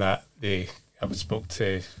 From that, I spoke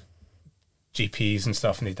to GPs and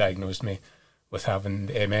stuff, and they diagnosed me with having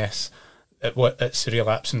MS. It's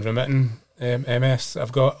relapse and remitting MS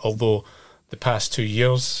I've got, although the past 2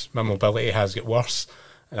 years my mobility has got worse,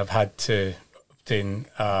 and I've had to obtain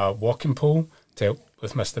a walking pole to help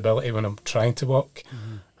with my stability when I'm trying to walk.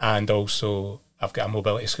 And also I've got a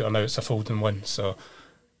mobility scooter now. It's a folding one, so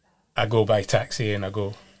I go by taxi and I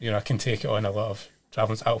can take it on a lot of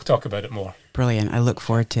travels. I'll talk about it more. Brilliant. I look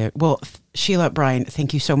forward to it. Well, Sheila, Brian,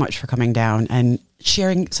 thank you so much for coming down and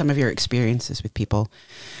sharing some of your experiences with people.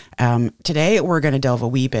 Today, we're going to delve a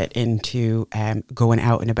wee bit into going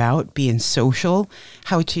out and about, being social,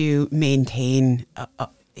 how to maintain,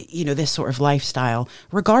 this sort of lifestyle,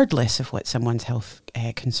 regardless of what someone's health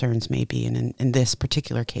concerns may be, and in this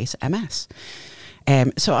particular case, MS.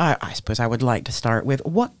 So I suppose I would like to start with,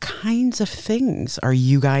 what kinds of things are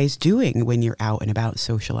you guys doing when you're out and about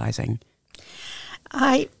socializing?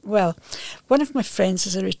 One of my friends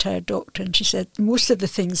is a retired doctor, and she said most of the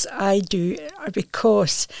things I do are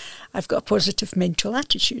because I've got a positive mental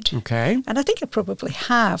attitude. Okay. And I think I probably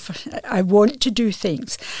have. I want to do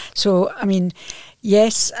things. So,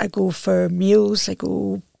 yes, I go for meals. I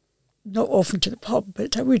go not often to the pub,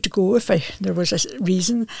 but I would go if there was a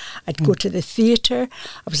reason. I'd go to the theatre.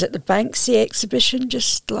 I was at the Banksy exhibition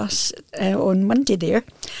just on Monday there,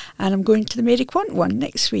 and I'm going to the Mary Quant one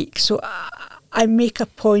next week. So I make a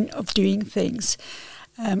point of doing things.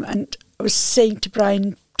 And I was saying to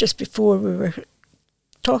Brian just before we were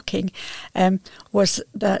talking, was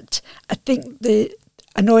that I think the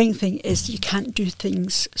annoying thing is you can't do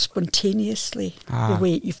things spontaneously the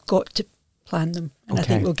way you've got to plan them. And I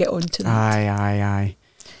think we'll get on to that. Aye.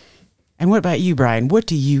 And what about you, Brian? What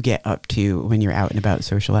do you get up to when you're out and about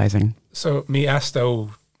socialising? So I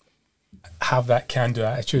still have that can-do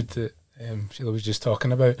attitude that Sheila was just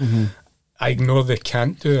talking about. Mm-hmm. I ignore the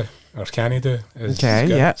can't do or can he do.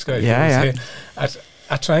 Yeah.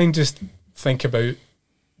 I try and just think about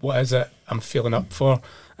what is it I'm feeling up for,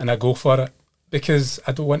 and I go for it because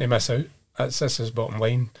I don't want to miss out. This is bottom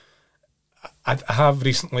line. I have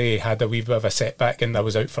recently had a wee bit of a setback, and I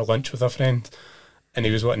was out for lunch with a friend, and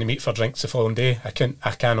he was wanting to meet for drinks the following day. I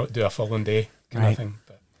cannot do a following day kind of thing.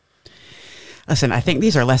 But Listen, I think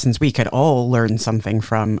these are lessons we could all learn something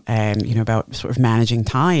from, about sort of managing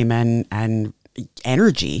time and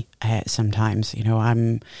energy sometimes.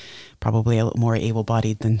 I'm probably a little more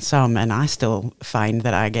able-bodied than some, and I still find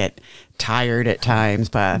that I get tired at times,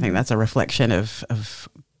 but I think that's a reflection of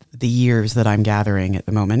the years that I'm gathering at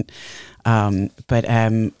the moment. But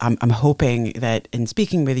I'm hoping that in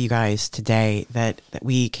speaking with you guys today that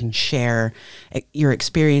we can share your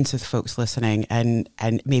experience with folks listening, and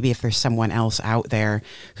maybe if there's someone else out there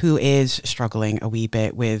who is struggling a wee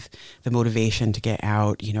bit with the motivation to get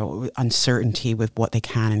out, uncertainty with what they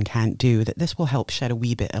can and can't do, that this will help shed a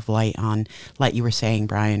wee bit of light on, like you were saying,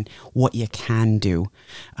 Brian, what you can do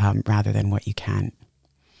rather than what you can't.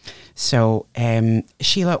 So,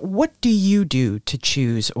 Sheila, what do you do to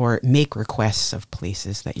choose or make requests of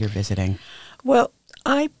places that you're visiting? Well,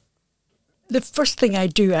 the first thing I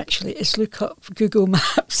do actually is look up Google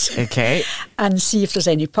Maps. Okay. And see if there's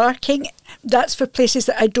any parking. That's for places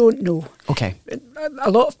that I don't know. Okay. A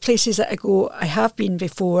lot of places that I go, I have been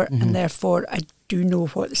before, and therefore I do know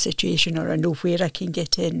what the situation, or I know where I can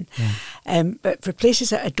get in. Yeah. But for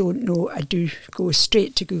places that I don't know, I do go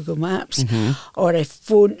straight to Google Maps, or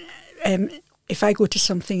if I go to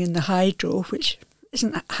something in the hydro, which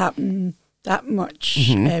isn't happening that much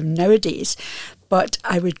nowadays, but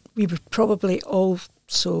we would probably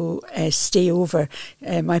also stay over.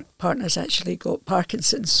 My partner's actually got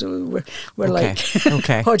Parkinson's, so we're like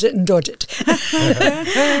hodge it and dodge it.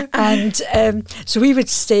 And so we would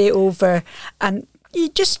stay over, and you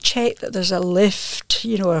just check that there's a lift,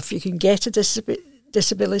 or if you can get a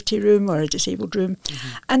disability room or a disabled room,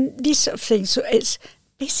 and these sort of things. So it's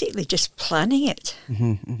basically just planning it.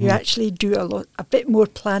 You actually do a bit more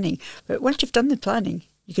planning, but once you've done the planning,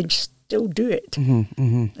 you can still do it,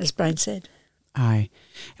 as Brian said. Aye.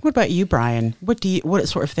 And what about you, Brian? What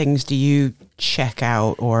sort of things do you check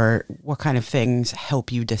out, or what kind of things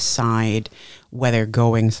help you decide whether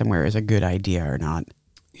going somewhere is a good idea or not?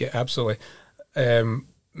 Yeah, absolutely.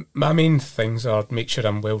 My main things are make sure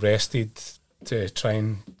I'm well rested to try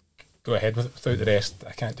and go ahead with it. Without the rest,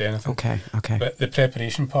 I can't do anything. Okay. But the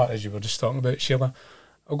preparation part, as you were just talking about, Sheila,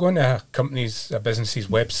 I'll go into a business's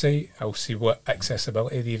website. I'll see what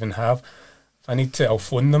accessibility they even have. If I need to, I'll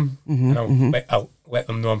phone them, and I'll let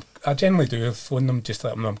them know. I generally do phone them just to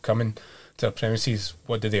let them know I'm coming to their premises.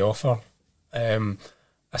 What do they offer?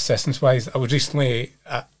 Assistance-wise, I was recently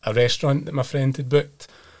at a restaurant that my friend had booked,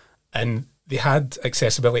 and they had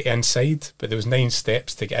accessibility inside, but there was 9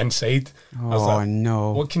 steps to get inside. I was like,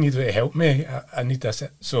 no. What can you do to help me? I need this.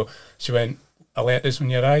 So she went, alert us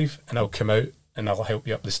when you arrive, and I'll come out and I'll help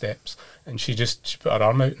you up the steps. And she put her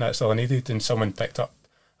arm out, and that's all I needed. And someone picked up,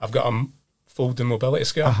 I've got a folding mobility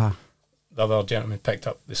scooter. The other gentleman picked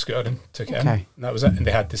up the scooter and took it in. And that was it. And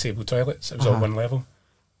they had disabled toilets. It was all one level.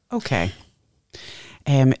 Okay.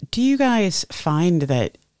 Do you guys find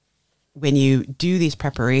that when you do these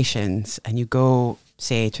preparations and you go,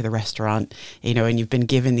 say, to the restaurant, and you've been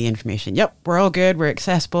given the information, yep, we're all good, we're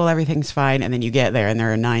accessible, everything's fine, and then you get there and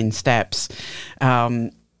there are 9 steps. How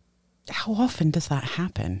often does that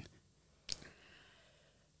happen?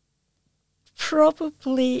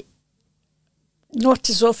 Probably not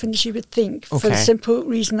as often as you would think, for the simple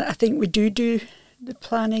reason that I think we do the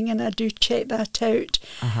planning, and I do check that out.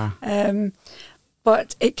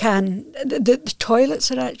 But it can, the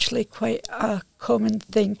toilets are actually quite a common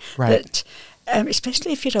thing. Right. That,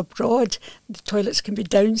 especially if you're abroad, the toilets can be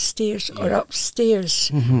downstairs or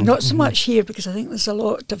upstairs. Not so much here, because I think there's a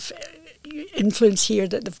lot of influence here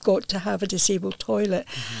that they've got to have a disabled toilet.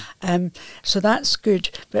 So that's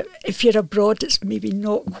good. But if you're abroad, it's maybe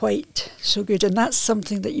not quite so good. And that's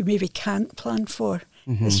something that you maybe can't plan for,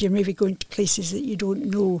 as you're maybe going to places that you don't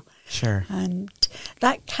know. Sure. And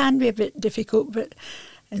that can be a bit difficult, but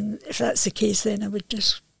if that's the case, then I would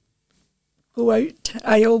just go out.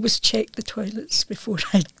 I always check the toilets before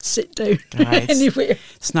I sit down anywhere.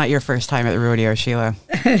 It's not your first time at the rodeo, Sheila.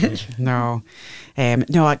 No.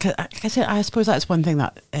 No, I suppose that's one thing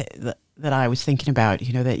that I was thinking about,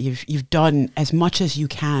 that you've done as much as you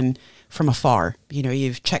can from afar.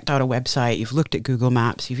 You've checked out a website, you've looked at Google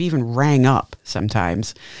Maps, you've even rang up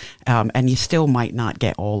sometimes, and you still might not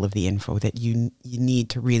get all of the info that you need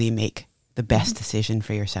to really make the best decision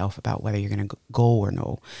for yourself about whether you're going to go or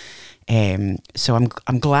no. So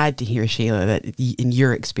I'm glad to hear, Sheila, that in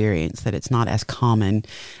your experience that it's not as common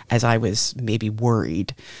as I was maybe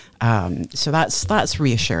worried. So that's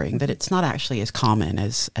reassuring that it's not actually as common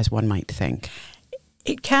as one might think.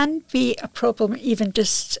 It can be a problem even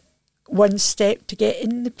just one step to get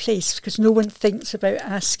in the place, because no one thinks about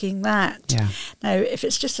asking that. Yeah. Now, if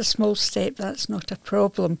it's just a small step, that's not a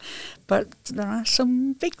problem. But there are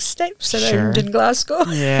some big steps around in Glasgow,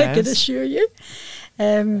 I can assure you.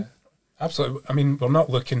 Absolutely. I mean, we're not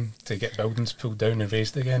looking to get buildings pulled down and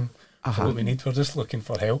raised again for what we need. We're just looking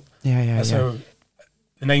for help. That's how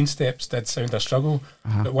the 9 steps did sound a struggle,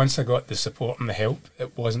 but once I got the support and the help,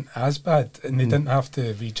 it wasn't as bad, and they didn't have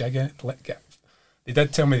to rejig it. They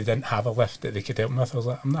did tell me they didn't have a lift that they could help me with. I was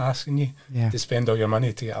like, I'm not asking you to spend all your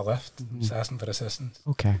money to get a lift. I'm just asking for assistance.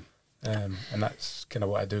 Okay. And that's kind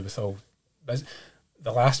of what I do with all.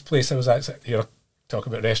 The last place I was at, you're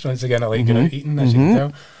talking about restaurants again, I like going out eating, as you can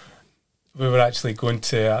tell. We were actually going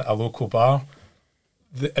to a local bar.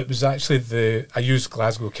 It was actually I use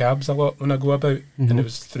Glasgow cabs a lot when I go about, and it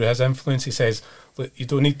was through his influence. He says, look, you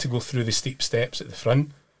don't need to go through the steep steps at the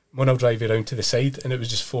front. One will drive you around to the side, and it was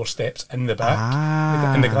just 4 steps in the back.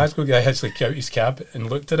 And the Glasgow guy actually came out his cab and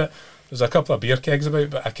looked at it. There was a couple of beer kegs about,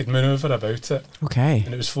 but I could manoeuvre about it. Okay.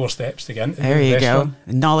 And it was 4 steps to get into there the you restaurant.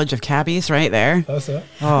 go. Knowledge of cabbies right there. That's it.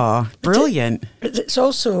 Oh, brilliant. But it's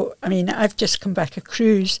also, I mean, I've just come back a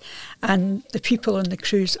cruise, and the people on the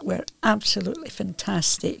cruise were absolutely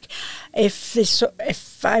fantastic.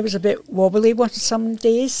 If I was a bit wobbly some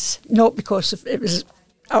days, not because it was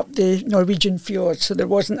up the Norwegian fjord, so there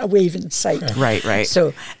wasn't a wave in sight. Right.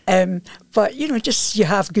 So, but just you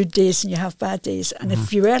have good days and you have bad days, and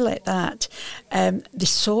if you were like that, they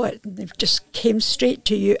saw it and they just came straight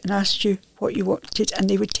to you and asked you what you wanted, and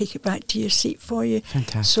they would take it back to your seat for you.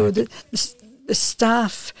 Fantastic. So the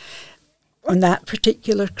staff on that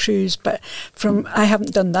particular cruise, but I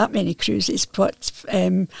haven't done that many cruises, but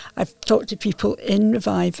I've talked to people in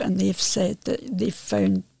Revive, and they've said that they've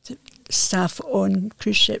found staff on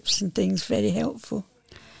cruise ships and things very helpful.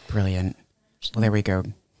 Brilliant. Well, there we go.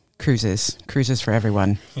 Cruises for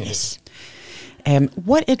everyone. Yes.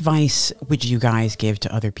 What advice would you guys give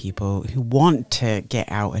to other people who want to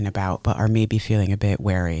get out and about but are maybe feeling a bit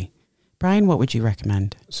wary? Brian, what would you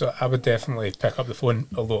recommend? So I would definitely pick up the phone,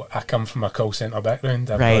 although I come from a call centre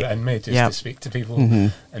background. I've got it in me just to speak to people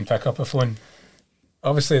and pick up a phone.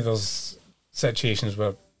 Obviously, there's situations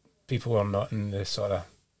where people are not in the sort of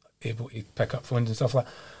able to pick up phones and stuff like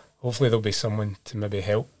that. Hopefully there'll be someone to maybe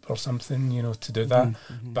help or something, to do that.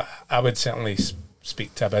 But I would certainly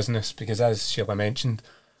speak to a business, because as Sheila mentioned,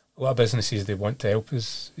 a lot of businesses, they want to help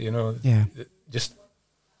us, just,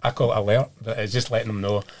 I call it alert, but it's just letting them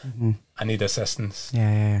know I need assistance.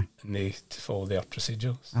 And they to follow their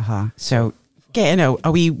procedures. So getting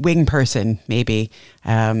a wee wing person maybe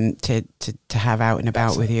to have out and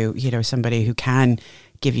about with you, somebody who can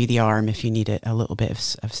give you the arm if you need it, a little bit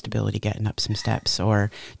of stability getting up some steps,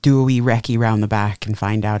 or do a wee recce round the back and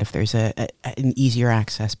find out if there's an easier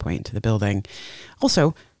access point to the building.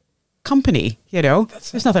 Also, company,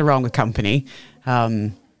 there's nothing wrong with company.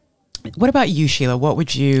 What about you, Sheila? What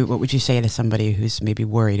would you say to somebody who's maybe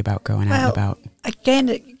worried about going out and about? Again,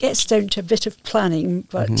 it gets down to a bit of planning,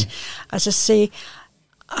 but as I say,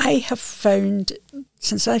 I have found,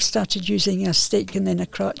 since I've started using a stick and then a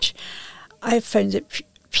crutch, I've found that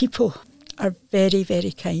people are very,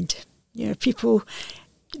 very kind. People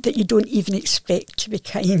that you don't even expect to be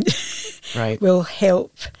kind will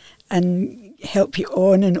help and help you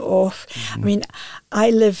on and off. I mean,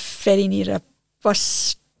 I live very near a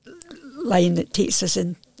bus line that takes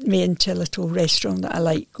me into a little restaurant that I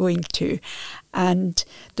like going to, and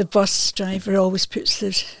the bus driver always puts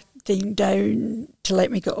the thing down to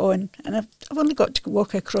let me get on, and I've only got to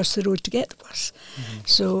walk across the road to get the bus.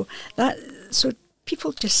 So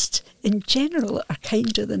people just in general are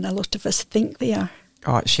kinder than a lot of us think they are.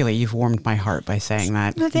 Oh, Sheila, you've warmed my heart by saying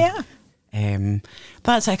that. No, they are.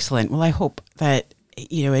 That's excellent. Well, I hope that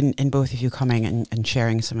in both of you coming and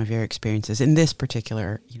sharing some of your experiences in this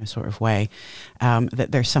particular sort of way,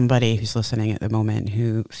 that there's somebody who's listening at the moment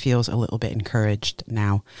who feels a little bit encouraged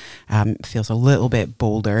now, feels a little bit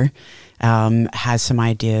bolder, has some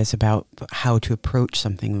ideas about how to approach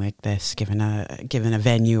something like this, given a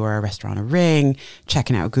venue or a restaurant a ring,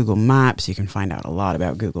 checking out Google Maps. You can find out a lot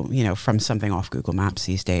about Google, from something off Google Maps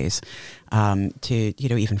these days, to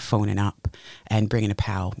even phoning up and bringing a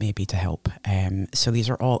pal maybe to help. So these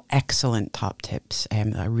are all excellent top tips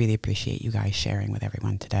that I really appreciate you guys sharing with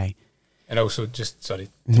everyone today. And also, just to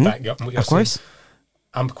back you up on what you're saying, of course,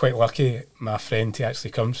 I'm quite lucky. My friend, he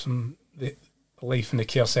actually comes from the life in the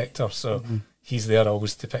care sector, so he's there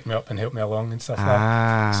always to pick me up and help me along and stuff like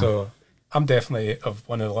that. So I'm definitely of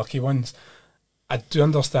one of the lucky ones. I do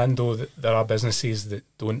understand though that there are businesses that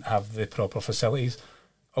don't have the proper facilities.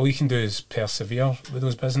 All you can do is persevere with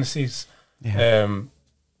those businesses.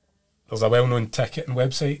 There's a well-known ticketing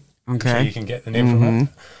website I'm Okay. sure you can get the name from it.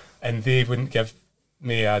 And they wouldn't give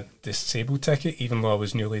me a disabled ticket, even though I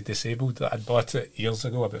was newly disabled. I'd bought it years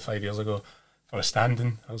ago, about 5 years ago, for a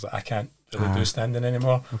standing. I was like, I can't really do standing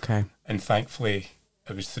anymore. Okay. And thankfully,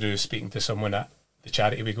 it was through speaking to someone at the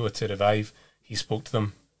charity we go to, Revive. He spoke to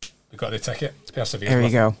them. We got the ticket. Perseverance. There you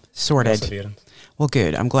with go. them. Sorted. Perseverance. Well,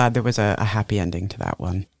 good. I'm glad there was a happy ending to that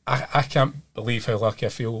one. I can't believe how lucky I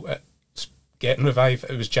feel at getting Revive.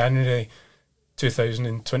 It was January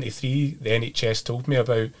 2023. The NHS told me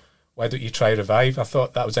about, why don't you try Revive? I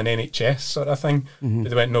thought that was an NHS sort of thing. But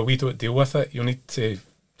they went, no, we don't deal with it. You'll need to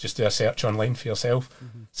just do a search online for yourself.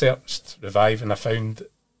 Searched Revive, and I found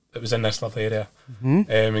it was in this lovely area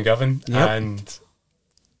in Govan. Yep. And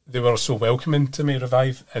they were so welcoming to me,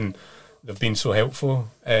 Revive, and they've been so helpful.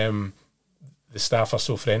 The staff are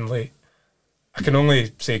so friendly. I can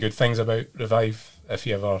only say good things about Revive. If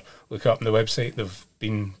you ever look up on the website, they've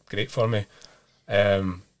been great for me.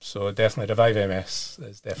 So definitely Revive MS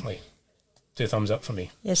is definitely 2 thumbs up for me.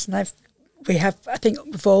 Yes, and I think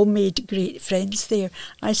we've all made great friends there.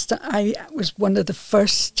 I was one of the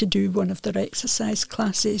first to do one of their exercise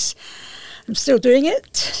classes. I'm still doing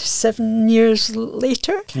it 7 years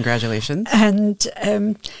later. Congratulations. And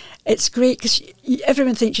it's great because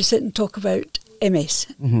everyone thinks you sit and talk about MS.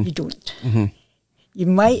 You don't. It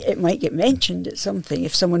might get mentioned at something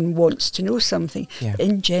if someone wants to know something. Yeah. But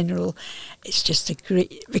in general, it's just a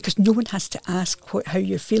great, because no one has to ask how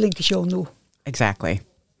you're feeling, because you all know. Exactly.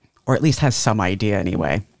 Or at least has some idea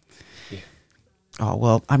anyway. Yeah. Oh,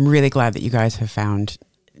 well, I'm really glad that you guys have found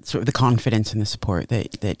sort of the confidence and the support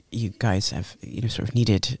that you guys have, sort of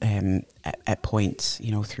needed at points,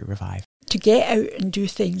 through Revive. To get out and do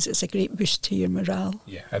things is a great boost to your morale.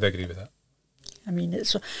 Yeah, I'd agree with that. I mean,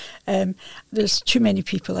 it's there's too many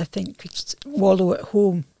people, I think, could wallow at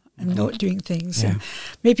home and not doing things. Yeah. And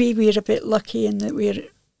maybe we're a bit lucky in that we're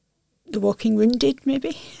the walking wounded,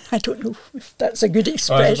 maybe. I don't know if that's a good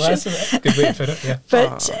expression. That's a good way to put it, yeah.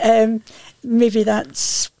 But maybe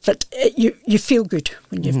you feel good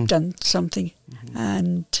when you've done something.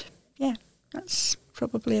 And yeah, that's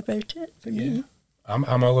probably about it for me.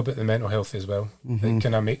 I'm all about the mental health as well. It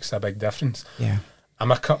kind of makes a big difference. Yeah.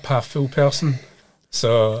 I'm a cup half full person,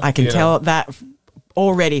 so I can tell that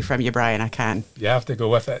already from you, Brian. I can. You have to go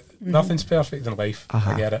with it. Nothing's perfect in life.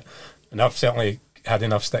 I get it, and I've certainly had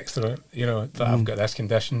enough sticks through it. That I've got this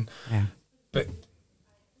condition. Yeah. But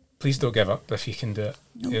please don't give up if you can do it.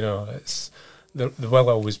 No. It's there will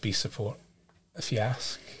always be support if you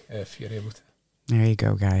ask, if you're able to. There you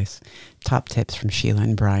go, guys. Top tips from Sheila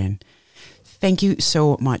and Brian. Thank you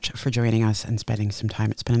so much for joining us and spending some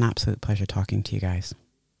time. It's been an absolute pleasure talking to you guys.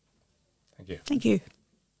 Thank you. Thank you.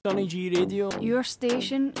 Johnny G Radio. Your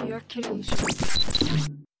station, your creation.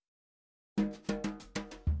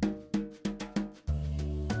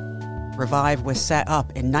 Revive was set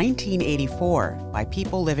up in 1984 by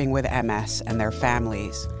people living with MS and their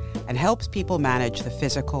families, and helps people manage the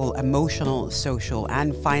physical, emotional, social,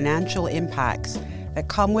 and financial impacts that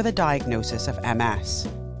come with a diagnosis of MS.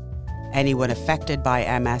 Anyone affected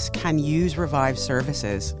by MS can use Revive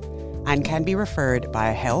services and can be referred by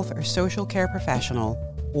a health or social care professional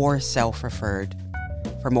or self-referred.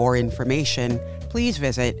 For more information, please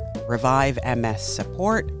visit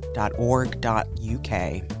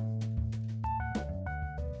revivemssupport.org.uk.